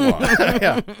 that's a good one.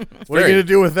 Yeah. What are you gonna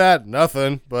do with that?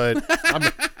 Nothing. But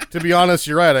to be honest,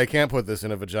 you're right. I can't put this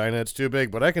in a vagina. It's too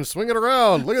big. But I can swing it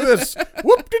around. Look at this.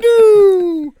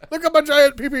 Whoop-de-doo. Look at my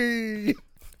giant pee-pee.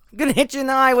 I'm gonna hit you in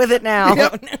the eye with it now.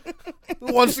 Yep.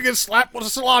 Who wants to get slapped with a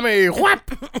salami? Whap!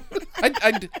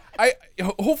 I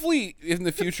hopefully in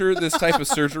the future this type of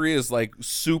surgery is like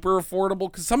super affordable,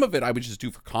 because some of it I would just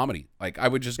do for comedy. Like I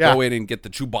would just go in and get the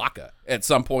Chewbacca at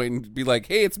some point and be like,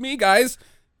 "Hey, it's me, guys."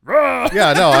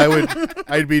 Yeah, no,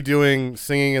 I'd be doing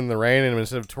Singing in the Rain, and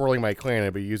instead of twirling my crane,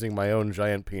 I'd be using my own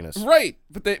giant penis. Right,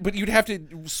 but you'd have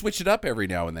to switch it up every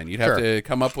now and then. You'd have to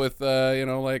come up with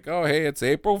like, oh hey, it's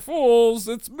April Fools,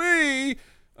 it's me,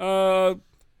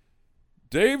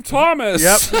 Dave Thomas.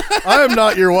 Yep, I'm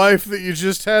not your wife that you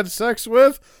just had sex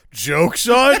with. Joke's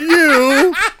on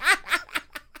you.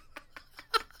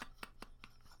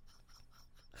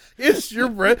 It's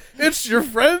your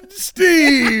friend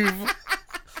Steve.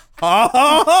 Ha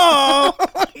ha ha!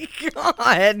 Oh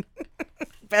my god!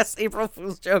 Best April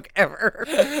Fool's joke ever.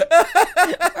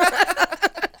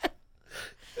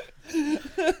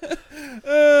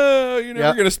 You're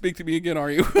never gonna speak to me again, are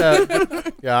you?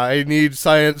 Yeah, I need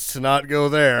science to not go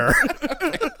there.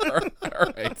 Okay.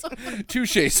 All right.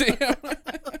 Touche, Sam.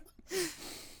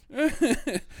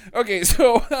 Okay,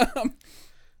 so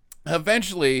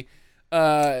eventually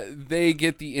they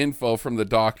get the info from the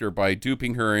doctor by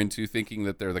duping her into thinking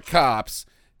that they're the cops,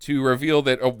 to reveal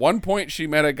that at one point she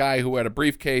met a guy who had a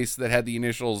briefcase that had the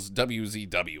initials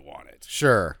WZW on it.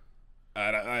 Sure.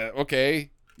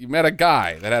 Okay, you met a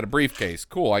guy that had a briefcase.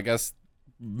 Cool, I guess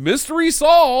Mystery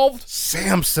solved.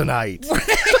 Samsonite.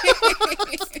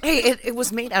 Hey, it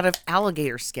was made out of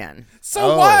alligator skin.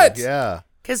 So what? Yeah.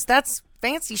 Because that's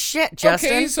fancy shit,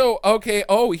 Justin.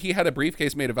 Oh, he had a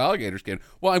briefcase made of alligator skin.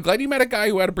 Well, I'm glad you met a guy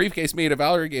who had a briefcase made of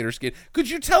alligator skin. Could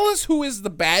you tell us who is the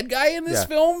bad guy in this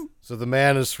film? So the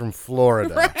man is from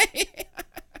Florida. Right?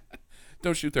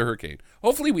 Don't shoot the hurricane.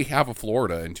 Hopefully we have a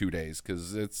Florida in 2 days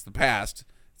because it's the past.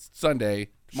 It's Sunday.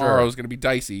 Tomorrow is going to be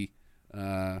dicey.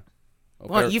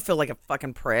 Well, you feel like a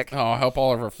fucking prick. Oh, I hope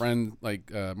all of our friends,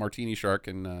 like Martini Shark,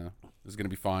 is going to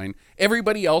be fine.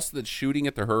 Everybody else that's shooting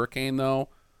at the hurricane, though,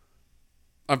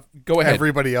 go ahead.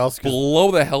 Everybody else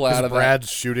blow the hell out of Brad's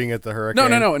shooting at the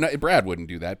hurricane. No, Brad wouldn't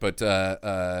do that. But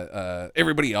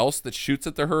everybody else that shoots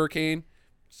at the hurricane,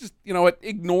 just, you know what?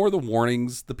 Ignore the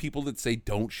warnings. The people that say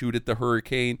don't shoot at the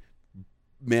hurricane,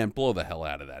 man, blow the hell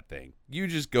out of that thing. You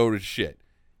just go to shit.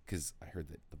 Because I heard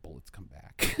that the bullets come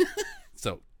back.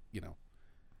 So, you know,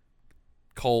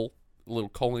 a little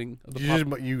culling of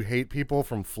the you hate people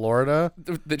from Florida?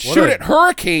 That shoot at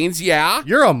hurricanes, yeah.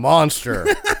 You're a monster.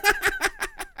 What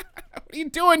are you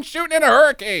doing shooting at a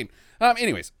hurricane?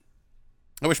 Anyways,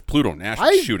 I wish Pluto Nash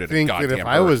would shoot at a goddamn hurricane. If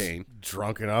I was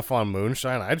drunk enough on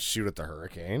moonshine, I'd shoot at the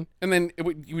hurricane. And then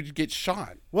you would get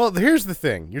shot. Well, here's the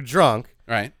thing. You're drunk.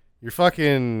 Right. Your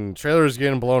fucking trailer's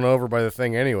getting blown over by the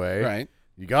thing anyway. Right.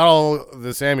 You got all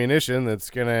this ammunition that's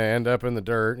going to end up in the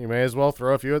dirt. You may as well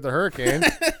throw a few at the hurricane.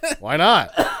 Why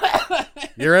not?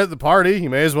 You're at the party. You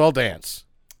may as well dance.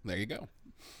 There you go.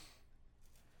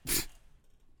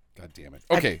 God damn it.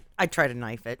 Okay. I try to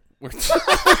knife it.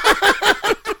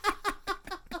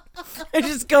 I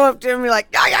just go up to him and be like,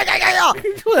 yeah.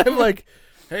 I'm like,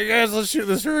 hey guys, let's shoot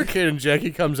this hurricane. And Jackie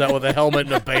comes out with a helmet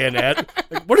and a bayonet.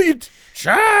 Like, what are you?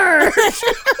 Charge!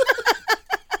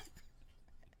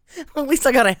 Well, at least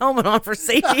I got a helmet on for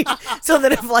safety so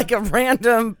that if like a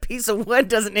random piece of wood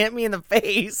doesn't hit me in the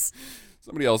face.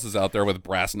 Somebody else is out there with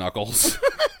brass knuckles.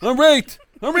 All right,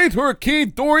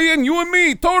 Hurricane Dorian, you and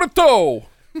me, toe to toe.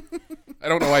 I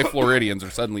don't know why Floridians are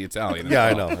suddenly Italian. Yeah,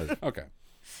 I know. Okay.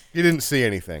 You didn't see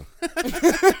anything.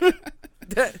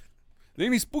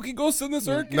 Any spooky ghosts in this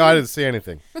hurricane? No, I didn't see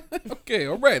anything. Okay,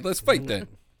 all right, let's fight then.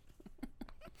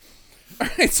 All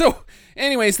right, so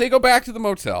anyways, they go back to the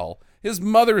motel. His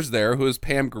mother's there, who is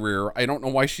Pam Grier. I don't know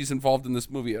why she's involved in this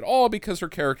movie at all because her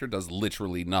character does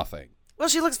literally nothing. Well,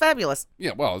 she looks fabulous.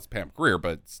 Yeah, well, it's Pam Grier,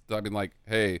 but I mean, like,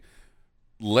 hey,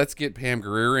 let's get Pam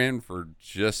Grier in for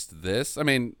just this. I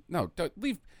mean, no,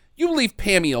 leave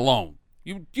Pammy alone.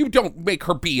 You don't make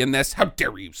her be in this. How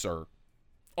dare you, sir?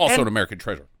 Also an American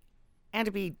treasure. And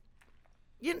to be,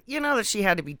 you know that she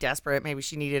had to be desperate. Maybe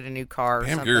she needed a new car or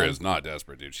Pam something. Grier is not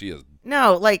desperate, dude. She is.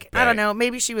 No, like, bad. I don't know.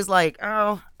 Maybe she was like,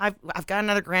 oh, I've got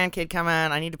another grandkid coming.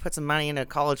 I need to put some money into a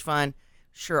college fund.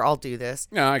 Sure, I'll do this.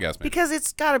 Yeah, I guess maybe. Because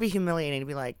it's got to be humiliating to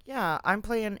be like, yeah, I'm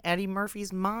playing Eddie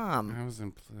Murphy's mom. I was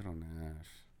in Pluto Nash.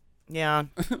 Yeah.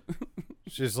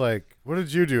 She's like, what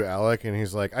did you do, Alec? And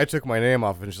he's like, I took my name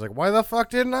off. And she's like, why the fuck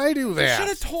didn't I do that? You should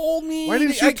have told me. Why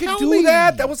didn't you tell do me?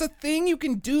 that? That was a thing you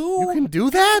can do. You can do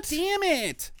that? Damn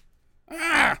it.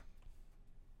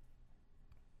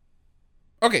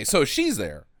 Okay, so she's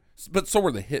there, but so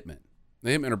are the hitmen.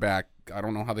 The hitmen are back. I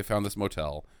don't know how they found this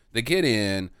motel. They get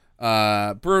in.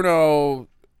 Bruno,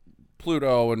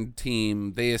 Pluto, and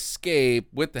team, they escape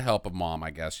with the help of Mom,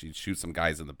 I guess. She shoots some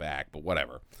guys in the back, but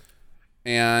whatever.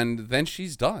 And then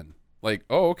she's done. Like,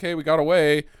 oh, okay, we got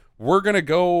away. We're going to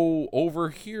go over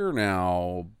here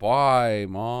now. Bye,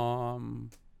 Mom.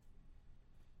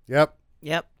 Yep.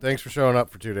 Thanks for showing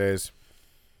up for 2 days.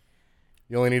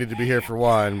 You only needed to be here for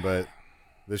 1, but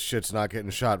this shit's not getting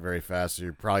shot very fast, so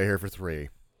you're probably here for 3.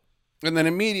 And then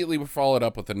immediately we followed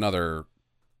up with another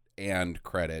and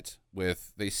credit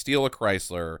with they steal a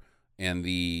Chrysler and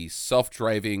the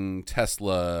self-driving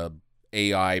Tesla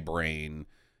AI brain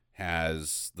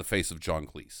has the face of John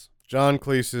Cleese. John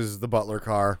Cleese is the butler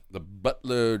car. The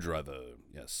butler driver,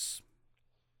 yes.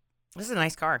 This is a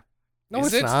nice car. No,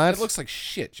 is it's not. It looks like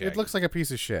shit, Jack. It looks like a piece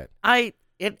of shit.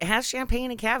 It has champagne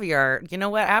and caviar. You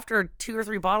know what? After 2 or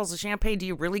 3 bottles of champagne, do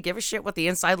you really give a shit what the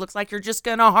inside looks like? You're just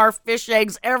going to harp fish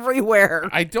eggs everywhere.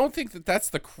 I don't think that's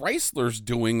the Chrysler's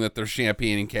doing that there's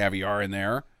champagne and caviar in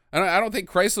there. I don't think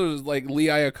Chrysler's like Lee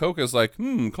Iacocca's like,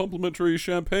 complimentary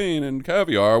champagne and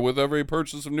caviar with every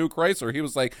purchase of new Chrysler. He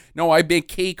was like, no, I make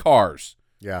K cars.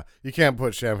 Yeah, you can't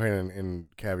put champagne and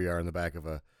caviar in the back of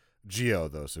a Geo,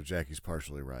 though, so Jackie's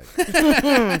partially right.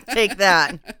 Take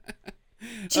that.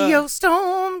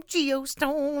 Geostone.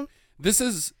 This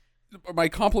is my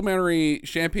complimentary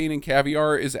champagne and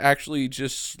caviar is actually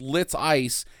just Schlitz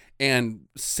ice and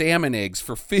salmon eggs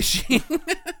for fishing.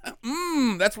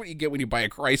 That's what you get when you buy a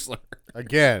Chrysler.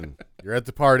 Again, you're at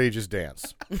the party, just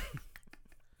dance.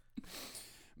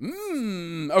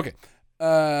 Okay.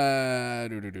 They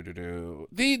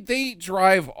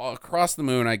drive across the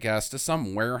moon, I guess, to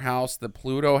some warehouse that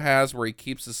Pluto has where he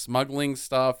keeps his smuggling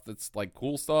stuff that's like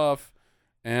cool stuff.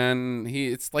 And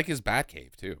it's like his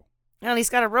Batcave, too. And he's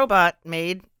got a robot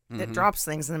made that drops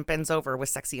things and then bends over with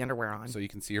sexy underwear on. So you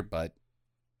can see her butt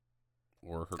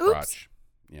or her Oops. crotch.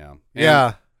 Yeah.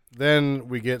 Yeah. Then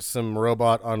we get some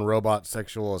robot-on-robot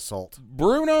sexual assault.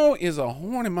 Bruno is a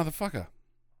horny motherfucker.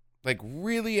 Like,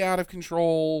 really out of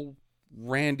control,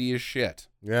 randy as shit.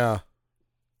 Yeah.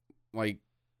 Like,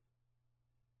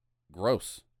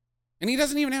 gross. And he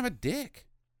doesn't even have a dick.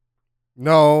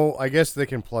 No, I guess they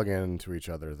can plug into each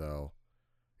other, though,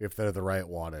 if they're the right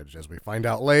wattage, as we find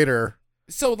out later.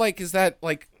 So, like, is that,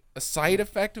 like, a side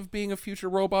effect of being a future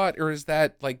robot, or is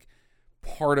that, like,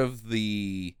 part of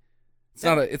the...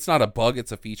 It's not a bug,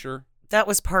 it's a feature? That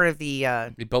was part of the...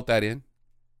 They built that in?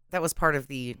 That was part of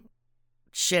the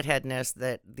shitheadness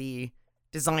that the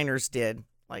designers did.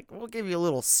 Like, we'll give you a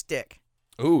little stick.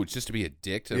 Ooh, just to be a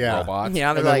dick to robots?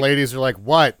 Yeah, and the ladies are like,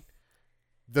 what?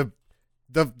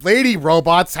 The lady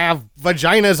robots have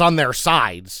vaginas on their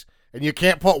sides, and you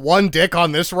can't put one dick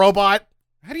on this robot?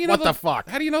 How do you know the fuck?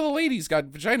 How do you know the ladies got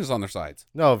vaginas on their sides?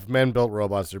 No, if men built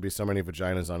robots, there'd be so many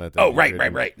vaginas on it. Oh,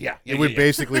 right. Yeah. It would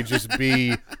basically just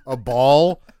be a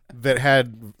ball that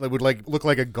would like look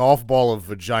like a golf ball of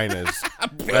vaginas.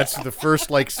 That's the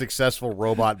first like successful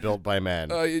robot built by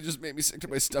men. Oh, you just made me sick to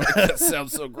my stomach. That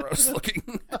sounds so gross looking.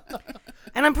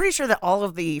 And I'm pretty sure that all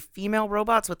of the female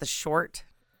robots with the short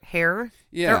hair,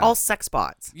 they're all sex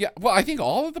bots. Yeah, well, I think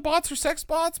all of the bots are sex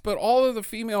bots, but all of the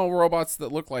female robots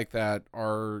that look like that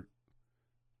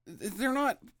they're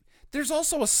not. There's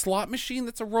also a slot machine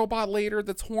that's a robot later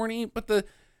that's horny, but the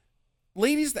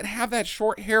ladies that have that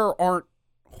short hair aren't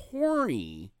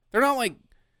horny. They're not like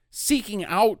seeking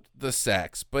out the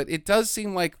sex, but it does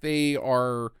seem like they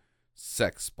are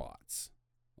sex bots,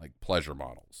 like pleasure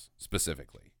models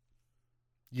specifically.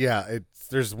 Yeah,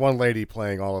 there's one lady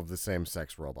playing all of the same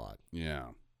sex robot.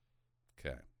 Yeah.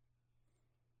 Okay.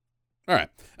 All right.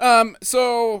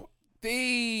 So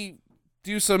they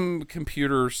do some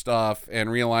computer stuff and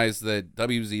realize that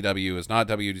WZW is not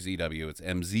WZW, it's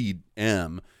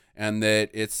MZM, and that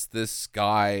it's this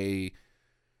guy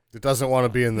that doesn't want to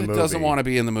be in the movie. Doesn't want to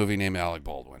be in the movie named Alec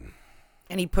Baldwin.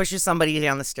 And he pushes somebody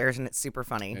down the stairs, and it's super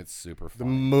funny. It's super funny. The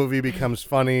movie becomes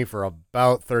funny for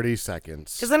about 30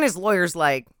 seconds. Because then his lawyer's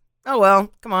like, oh,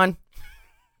 well, come on.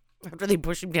 After they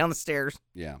push him down the stairs.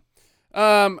 Yeah.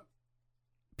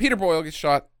 Peter Boyle gets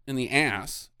shot in the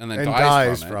ass and then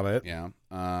dies from it.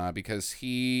 Yeah. Because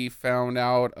he found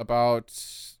out about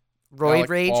roid Alec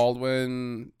rage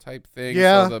Baldwin type thing.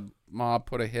 Yeah. So the mob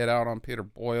put a hit out on Peter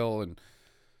Boyle,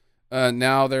 and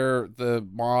now the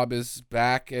mob is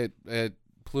back at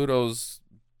Pluto's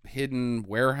hidden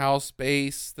warehouse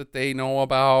base that they know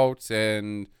about,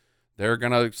 and they're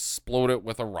going to explode it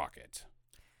with a rocket.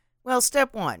 Well,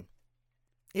 step one.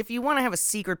 If you want to have a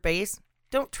secret base,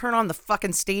 don't turn on the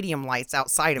fucking stadium lights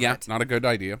outside of it. Yeah, not a good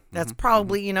idea. That's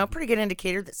probably, pretty good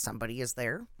indicator that somebody is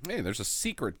there. Hey, there's a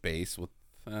secret base with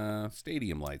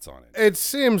stadium lights on it. It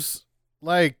seems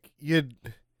like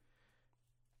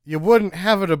you wouldn't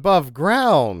have it above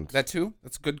ground. That too?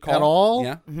 That's a good call. At all?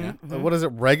 Yeah. Mm-hmm, Yeah. mm-hmm. What is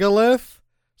it? Regolith?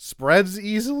 Spreads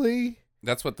easily?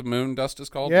 That's what the moon dust is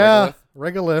called? Yeah,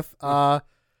 regolith.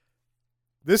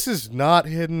 This is not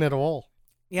hidden at all.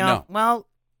 Yeah, No. well,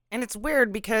 and it's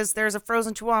weird because there's a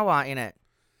frozen chihuahua in it.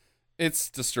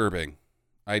 It's disturbing.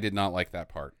 I did not like that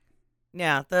part.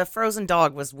 Yeah, the frozen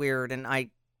dog was weird, and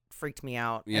freaked me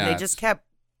out. Yeah, And they just kept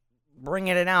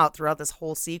bringing it out throughout this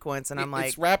whole sequence, and I'm like...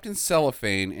 It's wrapped in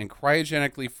cellophane and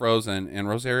cryogenically frozen, and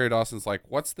Rosario Dawson's like,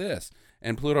 what's this?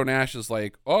 And Pluto Nash is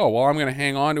like, oh, well, I'm going to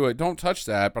hang on to it. Don't touch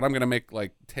that, but I'm going to make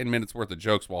like 10 minutes worth of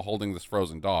jokes while holding this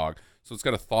frozen dog. So it's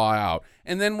going to thaw out.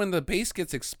 And then when the base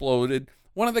gets exploded,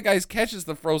 one of the guys catches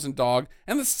the frozen dog,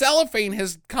 and the cellophane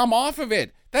has come off of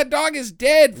it. That dog is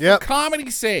dead for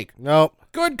comedy's sake. Nope.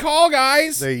 Good call,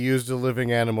 guys. They used a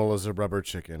living animal as a rubber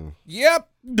chicken. Yep.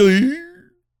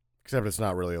 Except it's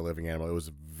not really a living animal. It was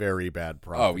a very bad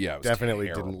prop. Oh, yeah. It was definitely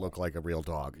terrible. didn't look like a real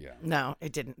dog. Yeah. No,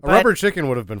 it didn't. A rubber chicken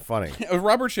would have been funny. A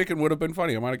rubber chicken would have been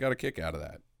funny. I might have got a kick out of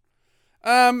that.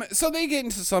 So they get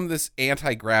into some of this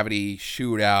anti-gravity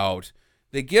shootout.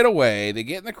 They get away. They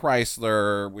get in the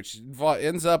Chrysler, which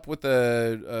ends up with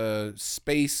a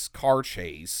space car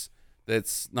chase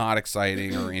that's not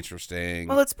exciting or interesting.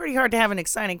 Well, it's pretty hard to have an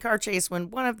exciting car chase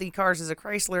when one of the cars is a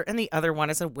Chrysler and the other one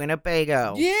is a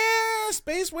Winnebago. Yeah,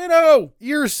 Space Widow.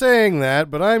 You're saying that,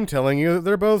 but I'm telling you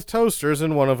they're both toasters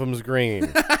and one of them's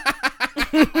green.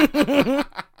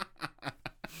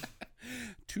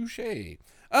 Touche.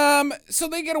 So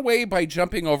they get away by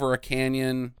jumping over a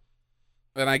canyon.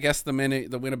 And I guess the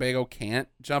Winnebago can't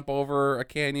jump over a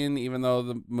canyon, even though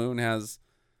the moon has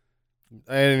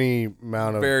any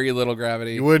amount of very little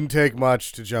gravity. You wouldn't take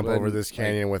much to jump over this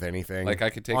canyon with anything. Like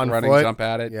I could take on a running foot, jump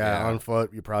at it. Yeah, on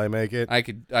foot, you probably make it.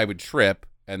 I would trip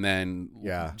and then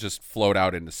just float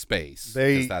out into space.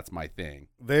 Because that's my thing.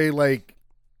 They like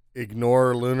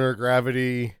ignore lunar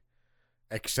gravity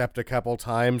except a couple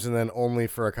times and then only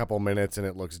for a couple minutes, and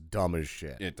it looks dumb as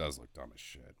shit. It does look dumb as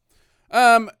shit.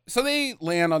 So they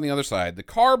land on the other side. The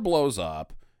car blows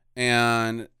up,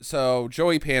 and so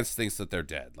Joey Pants thinks that they're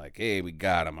dead. Like, hey, we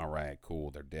got them. All right, cool,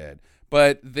 they're dead.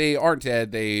 But they aren't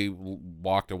dead. They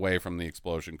walked away from the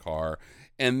explosion car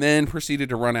and then proceeded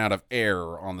to run out of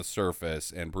air on the surface,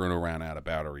 and Bruno ran out of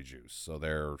battery juice. So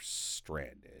they're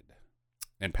stranded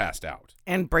and passed out.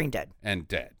 And brain dead. And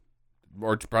dead.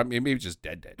 Or maybe just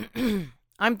dead.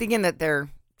 I'm thinking that they're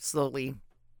slowly...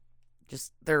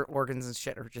 just their organs and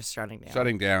shit are just shutting down.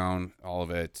 Shutting down, all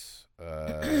of it.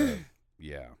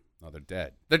 Yeah. No, they're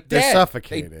dead. They're dead. They're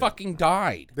suffocated. They fucking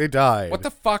died. They died. What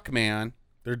the fuck, man?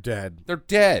 They're dead. They're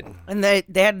dead. And they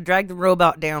had to drag the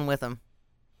robot down with them.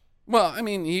 Well, I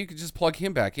mean, you could just plug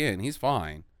him back in. He's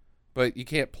fine. But you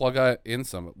can't plug in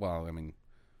some... Well, I mean,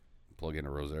 plug in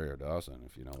a Rosario Dawson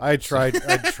if you know. I'd try.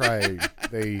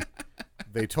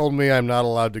 They told me I'm not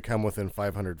allowed to come within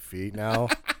 500 feet now.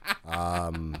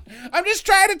 I'm just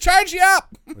trying to charge you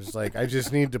up. I was like, I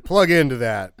just need to plug into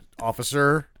that,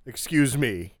 officer. Excuse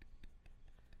me.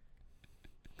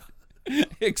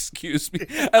 Excuse me.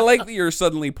 I like that you're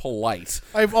suddenly polite.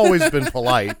 I've always been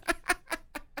polite.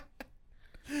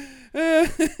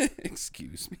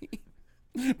 Excuse me.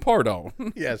 Pardon.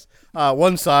 Yes.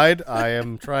 One side, I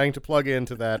am trying to plug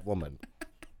into that woman.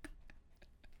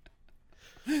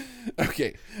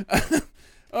 Okay.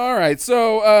 All right.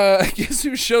 So guess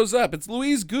who shows up? It's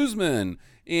Luis Guzman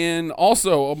in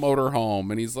also a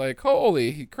motorhome. And he's like,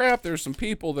 holy crap, there's some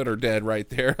people that are dead right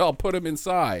there. I'll put them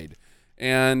inside.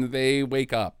 And they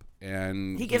wake up.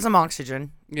 And he gives them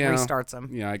oxygen. Yeah. Restarts them.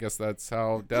 Yeah, I guess that's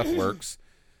how death works.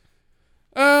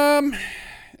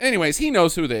 Anyways, he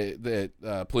knows who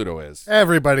that Pluto is.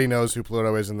 Everybody knows who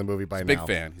Pluto is in the movie by now. Big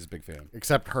fan. He's a big fan.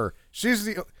 Except her. She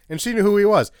knew who he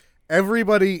was.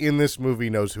 Everybody in this movie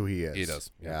knows who he is. He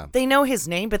does. Yeah. They know his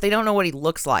name, but they don't know what he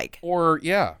looks like. Or,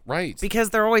 yeah, right. Because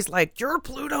they're always like, you're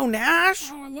Pluto Nash?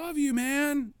 Oh, I love you,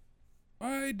 man.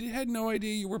 I had no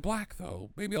idea you were black, though.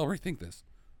 Maybe I'll rethink this.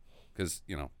 Because,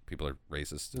 people are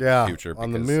racist in the future.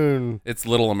 On the moon. It's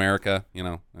little America,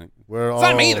 It's We're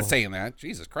not me that's saying that.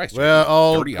 Jesus Christ. We're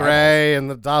all gray in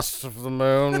the dust of the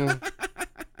moon.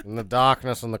 In the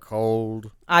darkness and the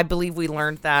cold. I believe we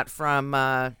learned that from,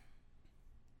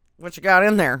 what you got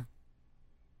in there?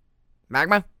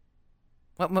 Magma?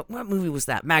 What movie was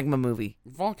that? Magma movie.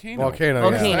 Volcano.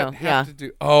 Volcano, yeah.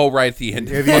 Oh, right at the end.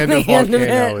 At the end of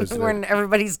Volcano is when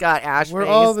everybody's got ash. We're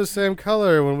all the same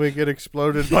color when we get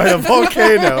exploded by a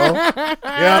volcano.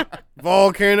 Yep.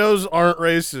 Volcanoes aren't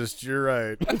racist. You're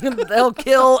right. They'll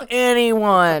kill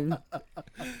anyone.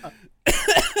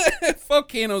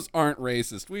 Volcanoes aren't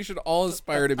racist. We should all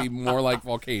aspire to be more like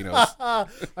volcanoes.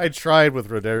 I tried with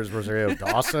Rosario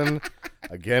Dawson.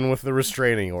 Again with the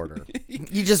restraining order.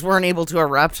 You just weren't able to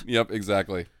erupt? Yep,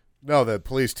 exactly. No, the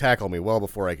police tackle me well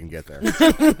before I can get there.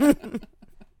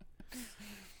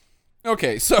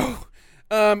 Okay, so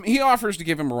he offers to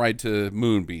give him a ride to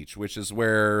Moon Beach, which is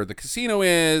where the casino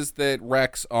is that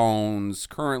Rex owns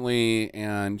currently,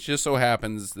 and just so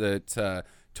happens that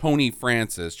Tony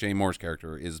Francis, Jay Moore's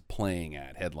character, is playing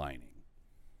at, headlining.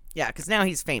 Yeah, because now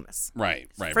he's famous. Right.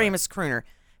 Famous crooner.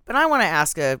 But I want to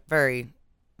ask a very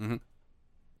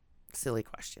silly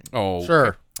question. Oh,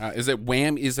 sure. Okay. Is there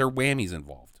whammies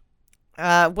involved?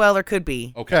 Well, there could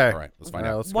be. Okay. All right. Let's find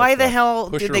out. Why the hell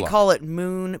did they call it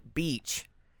Moon Beach?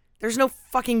 There's no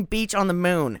fucking beach on the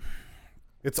moon.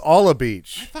 It's all a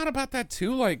beach. I thought about that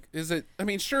too. Like, is it? I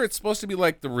mean, sure, it's supposed to be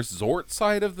like the resort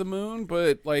side of the moon,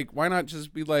 but like, why not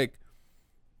just be like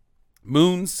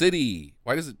Moon City?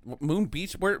 Why does it Moon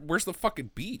Beach? Where's the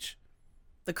fucking beach?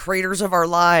 The craters of our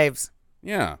lives.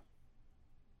 Yeah.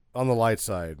 On the light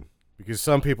side, because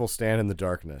some people stand in the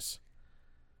darkness.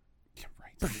 Yeah,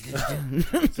 right.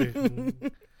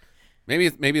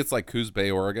 Maybe it's like Coos Bay,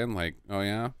 Oregon. Like, oh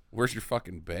yeah, where's your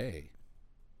fucking bay?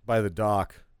 By the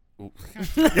dock. All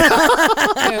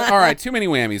right, too many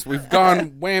whammies. We've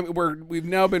gone we've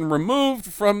now been removed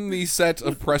from the set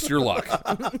of Press Your Luck.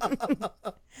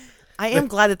 I am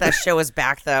glad that show is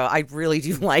back, though. I really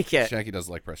do like it. Jackie does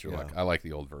like Press Your Luck. I like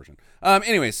the old version.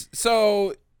 Anyways,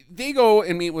 so they go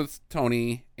and meet with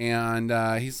Tony, and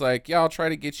he's like, yeah, I'll try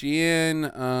to get you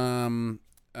in.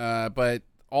 But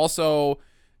also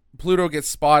Pluto gets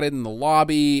spotted in the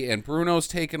lobby, and Bruno's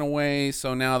taken away,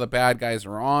 so now the bad guys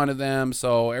are on to them.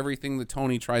 So everything that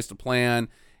Tony tries to plan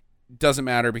doesn't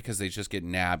matter because they just get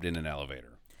nabbed in an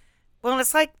elevator. Well,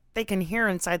 it's like they can hear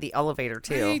inside the elevator,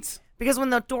 too. Right. Because when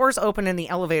the doors open in the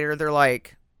elevator, they're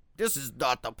like, this is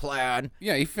not the plan.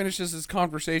 Yeah, he finishes his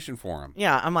conversation for him.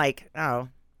 Yeah, I'm like, oh.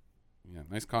 Yeah,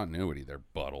 nice continuity there,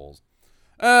 buttholes.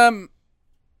 So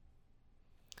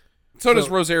does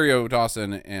Rosario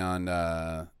Dawson and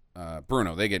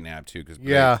Bruno. They get nabbed, too, because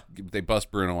they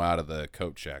bust Bruno out of the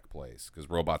coat check place because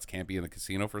robots can't be in the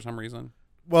casino for some reason.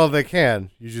 Well, they can.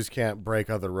 You just can't break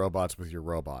other robots with your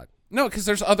robot. No, because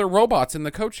there's other robots in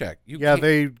the coat check.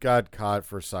 They got caught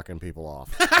for sucking people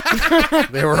off.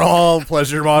 They were all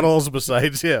pleasure models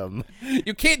besides him.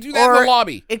 You can't do that in the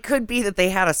lobby. It could be that they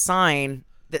had a sign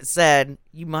that said,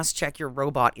 you must check your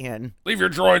robot in. Leave your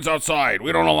droids outside.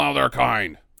 We don't allow their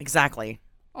kind. Exactly.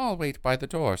 I'll wait by the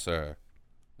door, sir.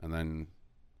 And then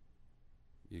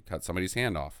you cut somebody's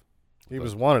hand off. He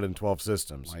was wanted in 12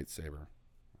 systems. Lightsaber.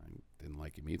 I didn't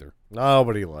like him either.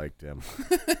 Nobody liked him.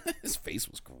 His face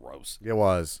was gross. It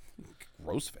was.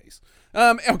 Gross face.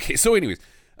 Okay, so anyways.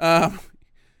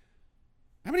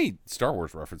 How many Star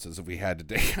Wars references have we had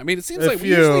today? I mean, it seems like we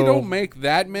usually don't make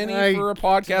that many for a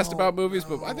podcast about movies,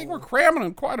 but I think we're cramming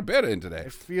them quite a bit in today. I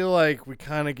feel like we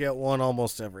kind of get one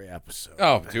almost every episode.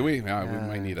 Oh, do we? We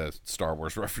might need a Star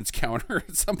Wars reference counter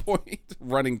at some point.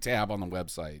 Running tab on the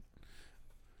website.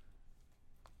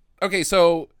 Okay,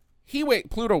 so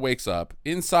Pluto wakes up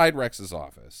inside Rex's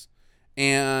office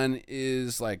and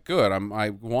is like, good, I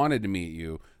wanted to meet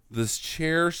you. This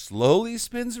chair slowly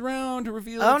spins around to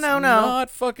reveal it's not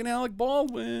fucking Alec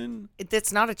Baldwin.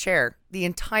 It's not a chair. The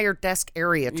entire desk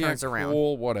area turns around.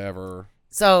 Cool, whatever.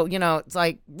 So, it's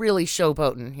like really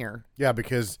showboating here. Yeah,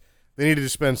 because they needed to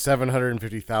spend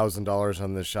 $750,000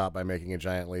 on this shot by making a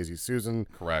giant Lazy Susan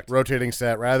rotating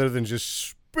set rather than just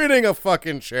spinning a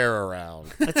fucking chair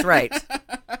around. That's right.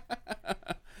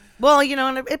 Well,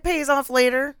 and it pays off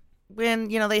later. When,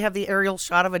 they have the aerial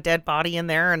shot of a dead body in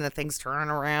there and the thing's turning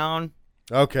around.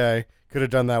 Okay. Could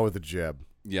have done that with a jib.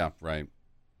 Yeah, right.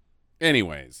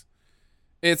 Anyways,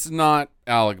 it's not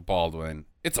Alec Baldwin.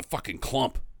 It's a fucking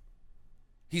clump.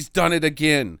 He's done it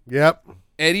again. Yep.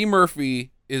 Eddie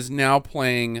Murphy is now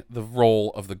playing the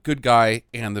role of the good guy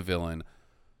and the villain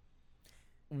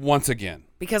once again.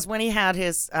 Because when he had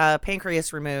his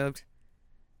pancreas removed,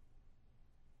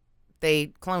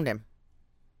 they cloned him.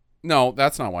 No,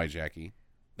 that's not why, Jackie.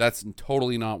 That's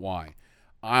totally not why.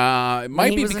 It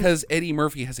might be because Eddie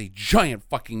Murphy has a giant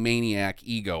fucking maniac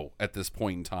ego at this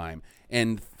point in time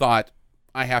and thought,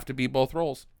 I have to be both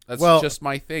roles. That's just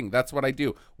my thing. That's what I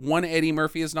do. One Eddie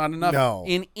Murphy is not enough. No.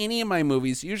 In any of my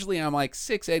movies, usually I'm like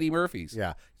 6 Eddie Murphys.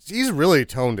 Yeah. He's really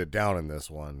toned it down in this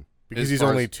one because he's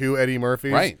only 2 Eddie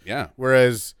Murphys. Right, yeah.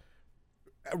 Whereas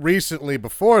recently,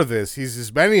 before this, he's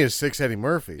as many as 6 Eddie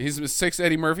Murphys. He's 6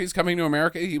 Eddie Murphys. Coming to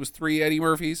America, he was 3 Eddie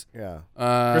Murphys. Yeah.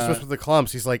 Christmas with the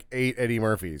Clumps, he's like 8 Eddie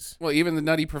Murphys. Well, even the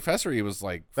Nutty Professor, he was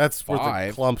like that's 5. Where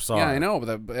the Clumps are. Yeah, I know.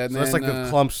 That's like the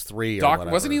Clumps 3 or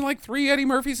whatever. Wasn't he like 3 Eddie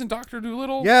Murphys in Dr.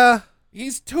 Dolittle? Yeah.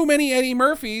 He's too many Eddie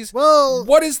Murphys. Well,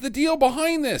 what is the deal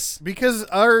behind this? Because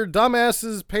our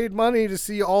dumbasses paid money to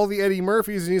see all the Eddie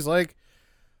Murphys, and he's like,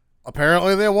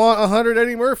 apparently they want 100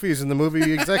 Eddie Murphys, and the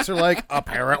movie execs are like,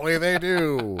 apparently they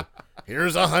do.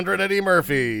 Here's 100 Eddie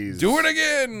Murphys. Do it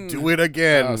again. Do it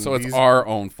again. So it's our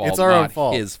own fault. It's our own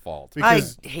fault. His fault.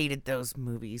 Because I hated those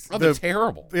movies. Oh, they're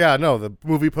terrible. Yeah, no, the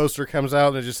movie poster comes out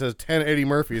and it just says 10 Eddie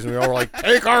Murphys, and we all were like,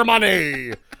 take our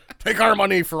money. Take our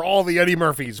money for all the Eddie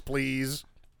Murphys, please.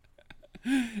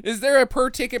 Is there a per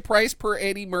ticket price per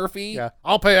Eddie Murphy? Yeah,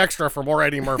 I'll pay extra for more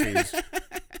Eddie Murphys.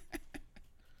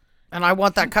 And I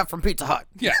want that cut from Pizza Hut.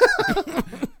 Yeah.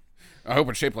 I hope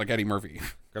it's shaped like Eddie Murphy.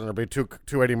 Can there be two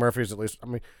Eddie Murphys at least? I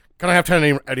mean, can I have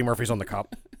 10 Eddie Murphys on the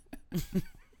cup?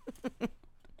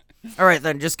 All right,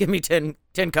 then. Just give me 10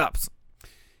 cups.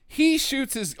 He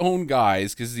shoots his own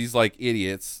guys because these like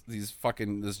idiots,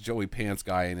 this Joey Pants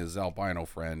guy and his albino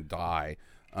friend die.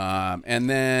 And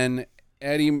then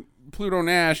Pluto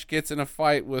Nash gets in a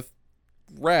fight with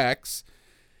Rex.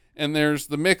 And there's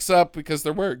the mix-up because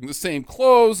they're wearing the same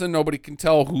clothes and nobody can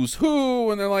tell who's who.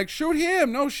 And they're like, shoot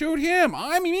him. No, shoot him.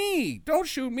 I'm me. Don't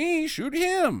shoot me. Shoot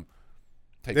him.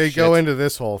 They go into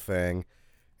this whole thing.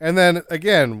 And then,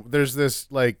 again, there's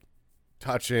this, like,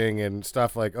 touching and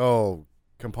stuff like,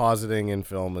 compositing in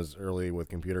film is early with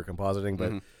computer compositing.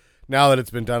 But now that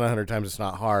it's been done 100 times, it's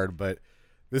not hard. But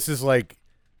this is, like,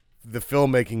 the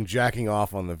filmmaking jacking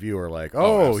off on the viewer, like,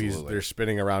 oh, they're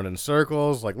spinning around in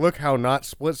circles. Like, look how not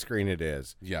split screen it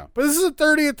is. Yeah. But this is the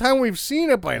 30th time we've seen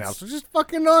it by now, so just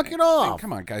fucking knock it off.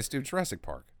 Come on, guys, dude, Jurassic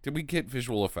Park. Did we get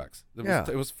visual effects? Yeah.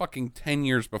 It was fucking 10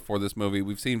 years before this movie.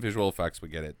 We've seen visual effects. We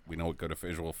get it. We know what good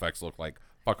visual effects look like.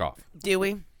 Fuck off. Do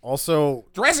we? Also,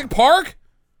 Jurassic Park?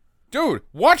 Dude,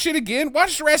 watch it again.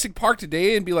 Watch Jurassic Park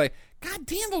today and be like, God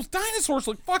damn, those dinosaurs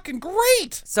look fucking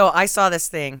great. So I saw this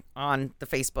thing on the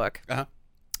Facebook,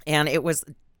 and it was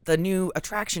the new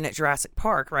attraction at Jurassic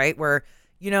Park, right? Where,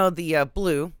 the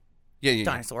blue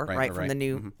dinosaur, right, from the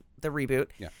new, the reboot.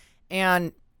 Yeah.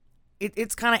 And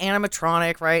it's kind of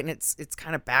animatronic, right? And it's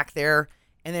kind of back there.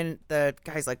 And then the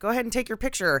guy's like, go ahead and take your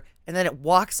picture. And then it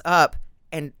walks up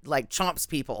and like chomps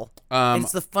people.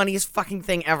 It's the funniest fucking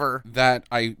thing ever. That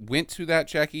I went to that,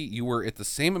 Jackie. You were at the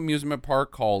same amusement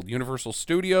park called Universal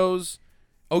Studios.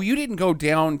 Oh, you didn't go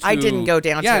down to... I didn't go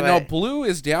down to it. Yeah, no, Blue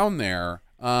is down there.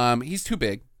 He's too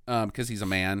big because he's a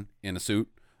man in a suit.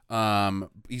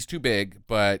 He's too big,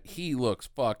 but he looks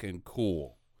fucking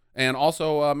cool. And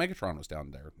also Megatron was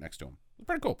down there next to him. It's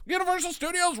pretty cool. Universal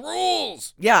Studios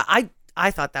rules! Yeah,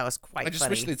 I thought that was quite funny. I just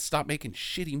wish they'd stop making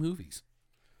shitty movies.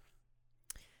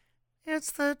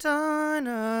 It's the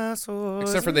dinosaurs.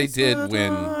 Except for they did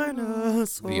win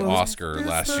the Oscar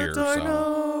last year.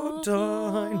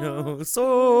 Dinosaurs.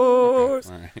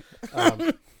 Okay, all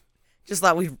right. Just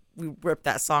thought we ripped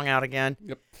that song out again.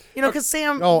 Yep. Because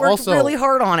Sam worked really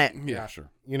hard on it. Yeah,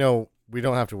 sure. we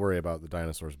don't have to worry about the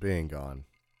dinosaurs being gone.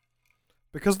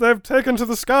 Because they've taken to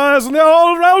the skies and they're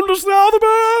all around us now, the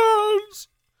birds.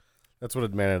 That's what a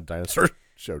Man and a Dinosaur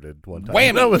show did one time.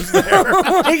 Whammy. That was there.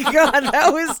 Oh my God,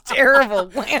 that was terrible.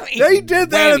 Whammy. They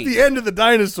did that Whammy. at the end of the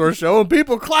dinosaur show and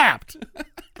people clapped.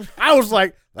 I was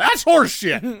like, that's horse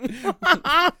shit.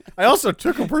 I also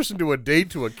took a person to a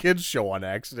date to a kids show on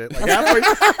accident. Like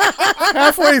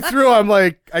halfway through, I'm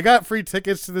like, I got free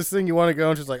tickets to this thing. You want to go?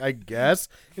 And she's like, I guess.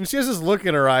 And she has this look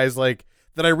in her eyes like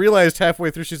that I realized halfway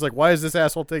through. She's like, why is this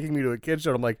asshole taking me to a kids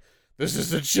show? And I'm like, this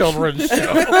is a children's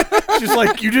show. She's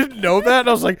like, you didn't know that? And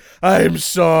I was like, I'm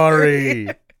sorry.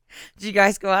 Did you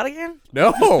guys go out again?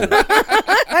 No.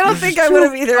 I don't think I would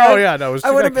have either. Oh, yeah, no. It was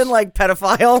I would have been like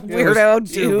pedophile, weirdo,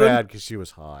 dude. Too bad because she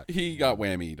was hot. He got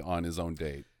whammied on his own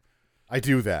date. I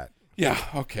do that. Yeah,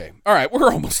 okay. All right,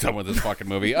 we're almost done with this fucking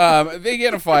movie. They get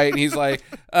in a fight, and he's like,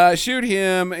 shoot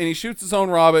him, and he shoots his own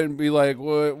robot and be like,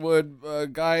 would a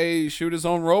guy shoot his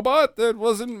own robot that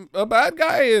wasn't a bad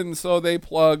guy? And so they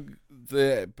plug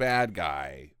the bad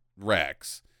guy,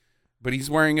 Rex, but he's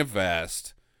wearing a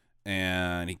vest,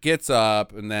 and he gets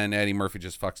up, and then Eddie Murphy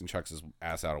just fucks and chucks his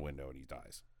ass out a window, and he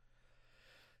dies.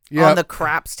 Yeah. On the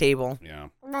craps table. Yeah.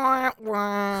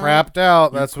 Crapped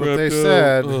out. That's what they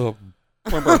said. Yeah.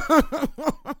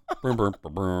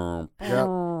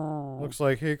 Looks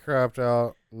like he crapped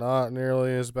out. Not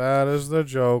nearly as bad as the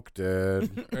joke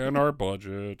did. And our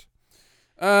budget.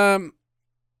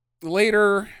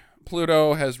 Later,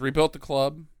 Pluto has rebuilt the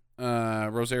club.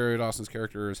 Rosario Dawson's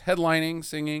character is headlining,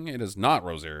 singing. It is not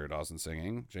Rosario Dawson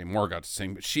singing. Jay Moore got to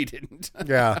sing, but she didn't.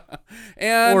 Yeah.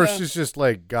 And or she's just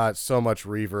like got so much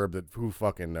reverb that who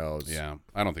fucking knows. Yeah,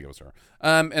 I don't think it was her.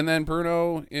 And then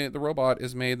Bruno, the robot,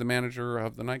 is made the manager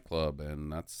of the nightclub,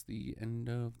 and that's the end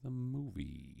of the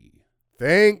movie.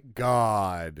 Thank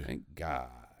God. Thank God.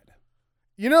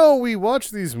 We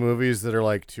watch these movies that are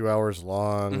like 2 hours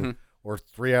long or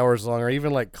 3 hours long, or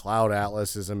even like Cloud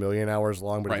Atlas is 1,000,000 hours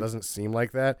long, but It doesn't seem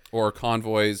like that. Or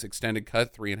Convoy's extended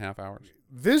cut, 3.5 hours.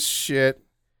 This shit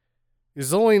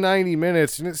is only 90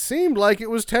 minutes, and it seemed like it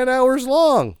was 10 hours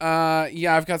long.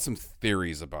 Yeah, I've got some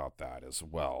theories about that as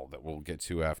well that we'll get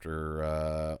to after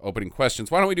opening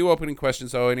questions. Why don't we do opening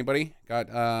questions, though? Anybody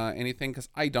got anything? Because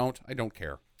I don't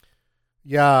care.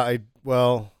 Yeah,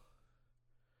 do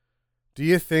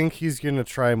you think he's going to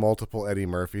try multiple Eddie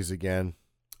Murphys again?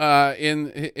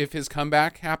 If his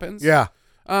comeback happens? Yeah.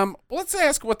 Let's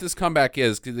ask what this comeback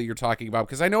is that you're talking about,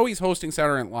 because I know he's hosting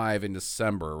Saturday Night Live in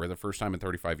December, for the first time in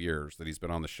 35 years that he's been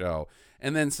on the show.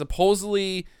 And then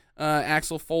supposedly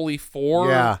Axel Foley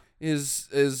 4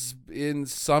 is in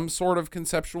some sort of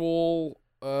conceptual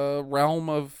realm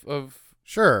of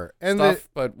sure and stuff.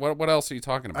 But what else are you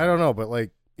talking about? I don't know, but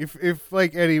like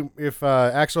if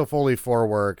Axel Foley 4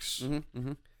 works,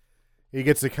 he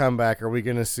gets a comeback. Are we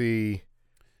going to see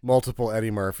multiple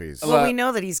Eddie Murphys? Well, we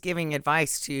know that he's giving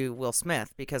advice to Will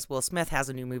Smith because Will Smith has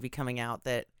a new movie coming out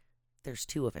that there's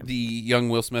two of him. The young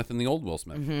Will Smith and the old Will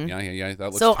Smith. Yeah. That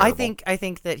looks so terrible. I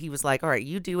think that he was like, all right,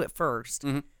 you do it first,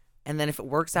 and then if it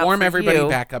works out, warm for everybody you,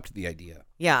 back up to the idea.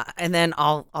 Yeah, and then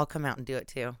I'll come out and do it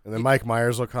too. And then Mike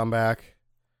Myers will come back.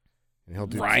 And he'll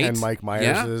do 10 Mike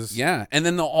Myerses. Yeah. And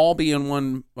then they'll all be in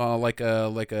one, like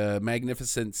a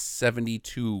magnificent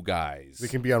 72 guys. They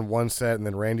can be on one set, and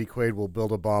then Randy Quaid will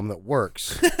build a bomb that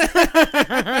works.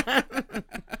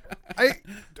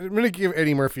 I'm going to give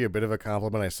Eddie Murphy a bit of a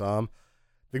compliment. I saw him.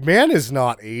 The man is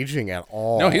not aging at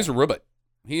all. No, he's a robot.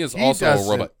 He is also a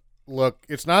robot. Look,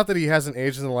 it's not that he hasn't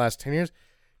aged in the last 10 years.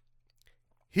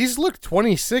 He's looked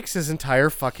 26 his entire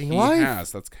fucking life. He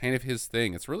has. That's kind of his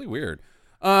thing. It's really weird.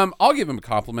 I'll give him a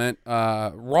compliment.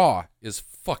 Raw is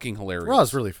fucking hilarious. Raw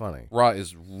is really funny. Raw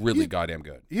is really goddamn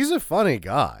good. He's a funny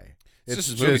guy. It's just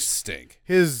his movies stink.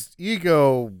 His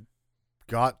ego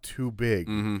got too big.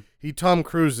 Mm-hmm. He Tom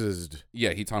Cruised.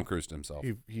 Yeah, he Tom Cruised himself.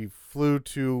 He flew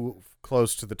too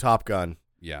close to the Top Gun.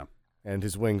 Yeah. And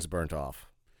his wings burnt off.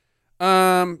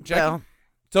 Jackie? Well,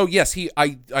 so yes, he's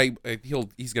going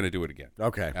to do it again.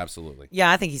 Okay, absolutely. Yeah,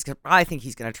 I think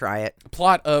he's gonna try it. The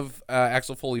plot of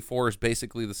Axel Foley 4 is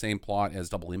basically the same plot as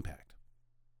Double Impact,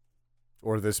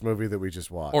 or this movie that we just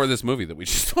watched,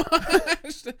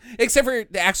 except for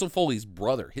the Axel Foley's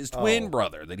brother, his twin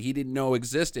brother that he didn't know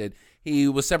existed. He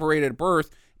was separated at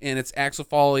birth, and it's Axel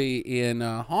Foley in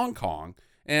Hong Kong,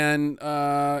 and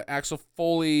Axel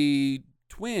Foley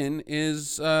twin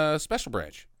is Special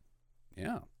Branch.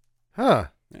 Yeah. Huh.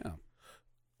 Yeah.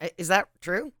 Is that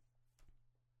true?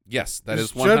 Yes, that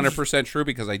is 100% true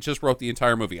because I just wrote the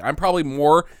entire movie. I'm probably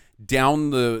more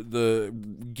down the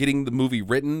getting the movie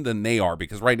written than they are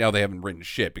because right now they haven't written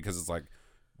shit because it's like,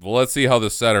 well, let's see how the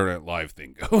Saturday Night Live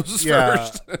thing goes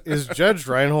first. Is Judge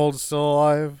Reinhold still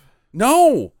alive?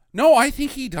 No, I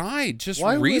think he died just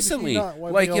recently,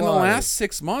 like in the last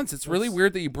 6 months. It's really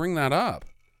weird that you bring that up.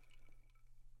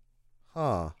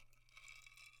 Huh.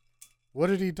 What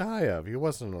did he die of? He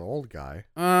wasn't an old guy.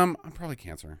 Probably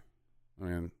cancer. I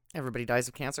mean, everybody dies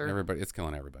of cancer. It's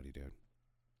killing everybody, dude.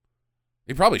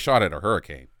 He probably shot at a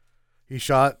hurricane. He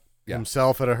shot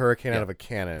himself at a hurricane out of a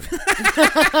cannon.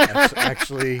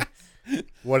 Actually,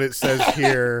 what it says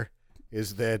here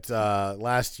is that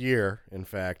last year, in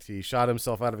fact, he shot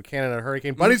himself out of a cannon at a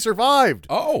hurricane, but he survived.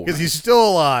 Oh, because he's still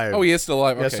alive. Oh, he is still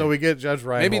alive. Okay. Yeah, so we get Judge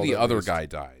Reinhold. Maybe the other guy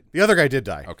died. The other guy did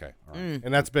die. Okay, all right.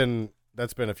 And that's been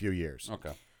a few years.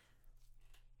 Okay.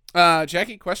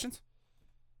 Jackie, questions?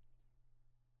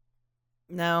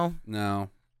 No,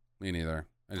 me neither.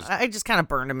 I just kind of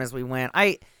burned him as we went.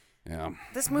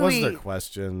 This movie. Was there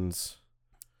questions?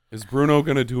 Is Bruno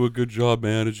gonna do a good job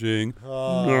managing?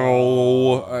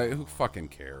 No. Who fucking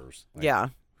cares?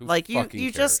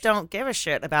 You just don't give a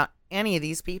shit about any of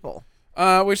these people.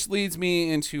 Which leads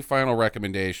me into final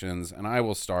recommendations, and I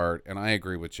will start, and I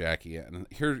agree with Jackie. And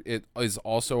here it is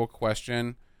also a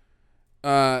question.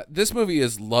 This movie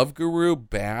is Love Guru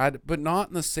bad, but not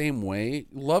in the same way.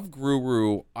 Love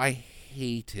Guru, I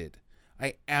hated.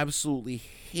 I absolutely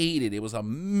hated. It was a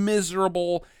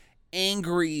miserable,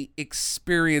 angry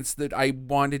experience that I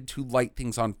wanted to light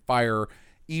things on fire,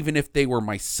 even if they were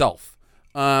myself.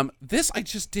 This I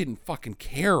just didn't fucking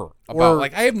care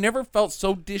about. I have never felt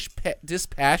so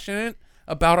dispassionate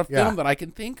about a film that I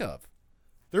can think of.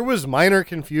 There was minor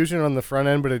confusion on the front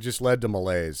end, but it just led to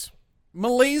malaise.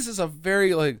 Malaise is a very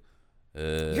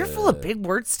You're full of big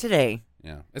words today.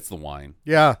 Yeah, it's the wine.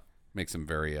 Yeah, makes him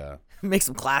very makes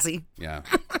him classy. Yeah,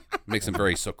 makes him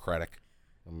very Socratic.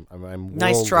 I'm worldly.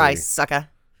 Nice try, sucker.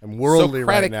 I'm worldly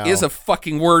Socratic right now. is a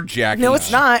fucking word, Jackie. No,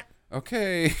 it's not.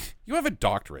 Okay, you have a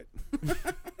doctorate.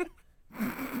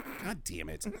 God damn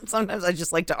it. Sometimes I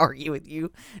just like to argue with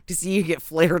you to see you get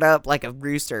flared up like a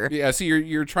rooster. Yeah, so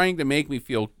you're trying to make me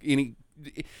feel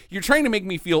You're trying to make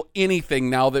me feel anything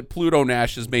now that Pluto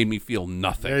Nash has made me feel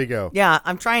nothing. There you go. Yeah,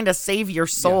 I'm trying to save your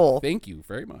soul. Yeah, thank you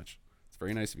very much. It's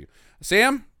very nice of you.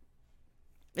 Sam?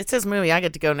 It's his movie. I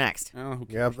get to go next. Oh,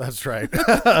 yep, that's right.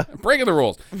 Breaking the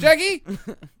rules. Jackie?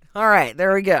 All right,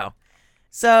 there we go.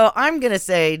 So I'm going to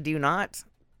say do not.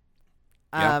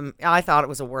 I thought it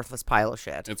was a worthless pile of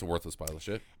shit. It's a worthless pile of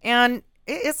shit. And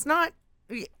it's not.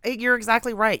 You're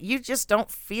exactly right. You just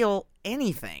don't feel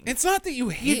anything. It's not that you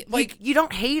hate, you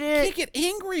don't hate it. You can't get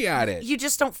angry at it. You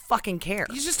just don't fucking care.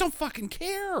 You just don't fucking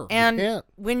care. And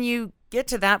when you get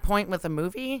to that point with a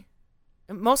movie,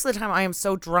 most of the time I am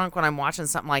so drunk when I'm watching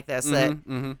something like this that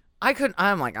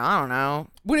I'm like, I don't know.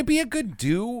 Would it be a good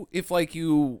do if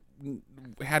you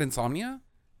had insomnia?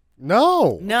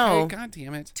 No. Okay, God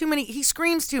damn it. Too many. He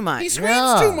screams too much. He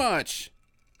screams too much.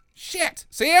 Shit.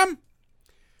 Sam?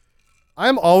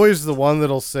 I'm always the one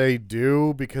that'll say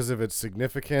do because of its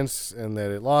significance and that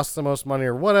it lost the most money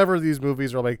or whatever. These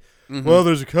movies are like, well,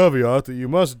 there's a caveat that you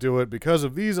must do it because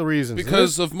of these reasons.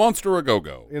 Because of Monster A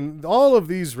Go-Go. In all of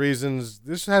these reasons,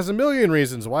 this has a million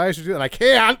reasons why I should do it. And I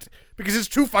can't because it's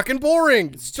too fucking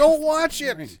boring. Don't watch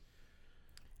it.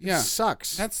 It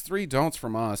sucks. That's 3 don'ts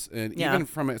from us, and even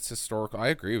from its historical. I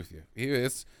agree with you.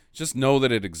 It's just know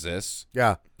that it exists.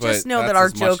 Yeah, just know that our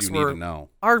jokes were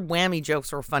our whammy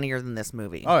jokes were funnier than this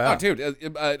movie. Oh yeah,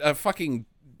 dude, fucking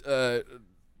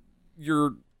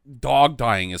your dog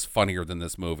dying is funnier than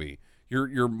this movie.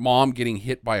 Your mom getting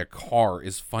hit by a car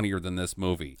is funnier than this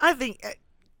movie. I think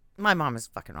my mom is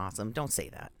fucking awesome. Don't say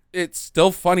that. It's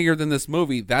still funnier than this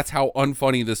movie. That's how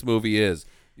unfunny this movie is.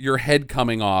 Your head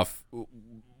coming off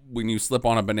when you slip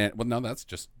on a banana. Well, no, that's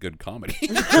just good comedy.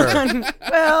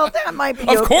 Well, that might be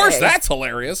Of course, that's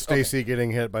hilarious. Stacy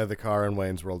getting hit by the car in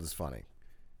Wayne's World is funny.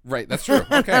 Right, that's true.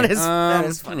 Okay. that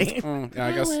is funny. Yeah,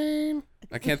 I guess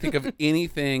I can't think of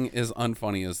anything as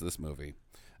unfunny as this movie.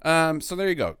 So there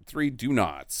you go. 3 do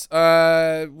nots.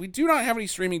 We do not have any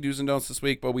streaming do's and don'ts this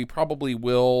week, but we probably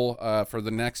will for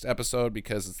the next episode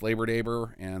because it's Labor Day,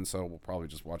 and so we'll probably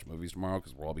just watch movies tomorrow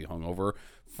because we'll all be hungover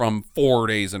from 4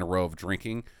 days in a row of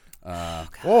drinking.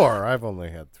 4? I've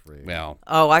only had 3. Well,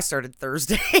 I started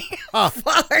Thursday.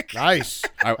 Fuck. Nice.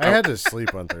 I had to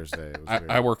sleep on Thursday.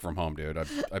 I work from home, dude. I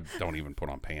don't even put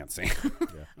on pants.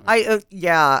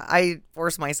 I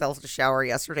forced myself to shower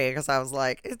yesterday because I was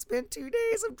like, it's been 2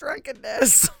 days of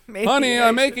drunkenness. Honey,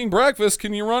 I'm making breakfast.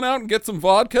 Can you run out and get some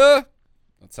vodka?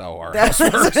 That's how our house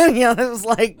works. Yeah, it was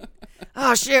like,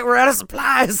 oh shit, we're out of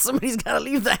supplies. Somebody's got to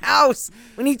leave the house.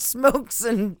 We need smokes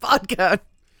and vodka.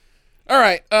 All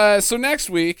right, so next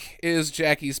week is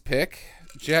Jackie's pick.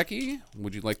 Jackie,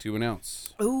 would you like to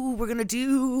announce? Oh, we're going to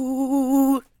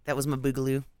do... That was my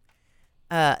boogaloo.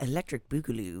 Electric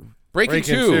Boogaloo. Breaking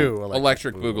 2,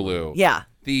 Electric Boogaloo. Yeah.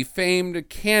 The famed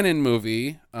Cannon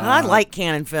movie. I like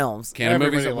Cannon films. Cannon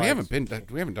movies. We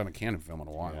haven't done a Cannon film in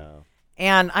a while. Yeah.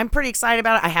 And I'm pretty excited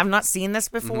about it. I have not seen this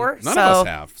before. None of us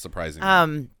have,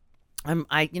 surprisingly.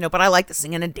 But I like the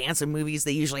singing and dancing movies.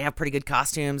 They usually have pretty good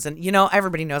costumes, and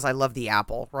everybody knows I love the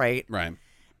Apple, right? Right.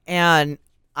 And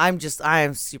I am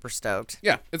super stoked.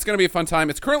 Yeah, it's going to be a fun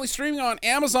time. It's currently streaming on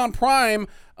Amazon Prime.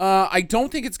 I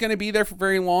don't think it's going to be there for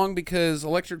very long because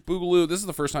Electric Boogaloo, this is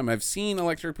the first time I've seen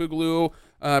Electric Boogaloo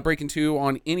Breaking 2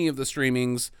 on any of the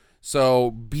streamings. So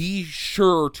be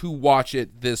sure to watch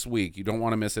it this week. You don't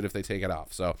want to miss it if they take it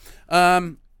off. So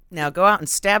now go out and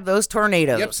stab those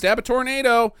tornadoes. Yep, stab a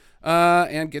tornado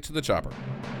and get to the chopper.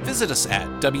 Visit us at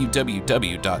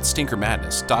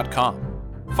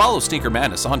www.stinkermadness.com. Follow Stinker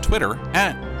Madness on Twitter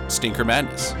 @Stinker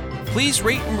Madness. Please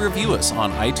rate and review us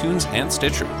on iTunes and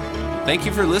Stitcher. Thank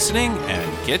you for listening,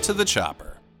 and get to the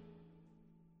chopper.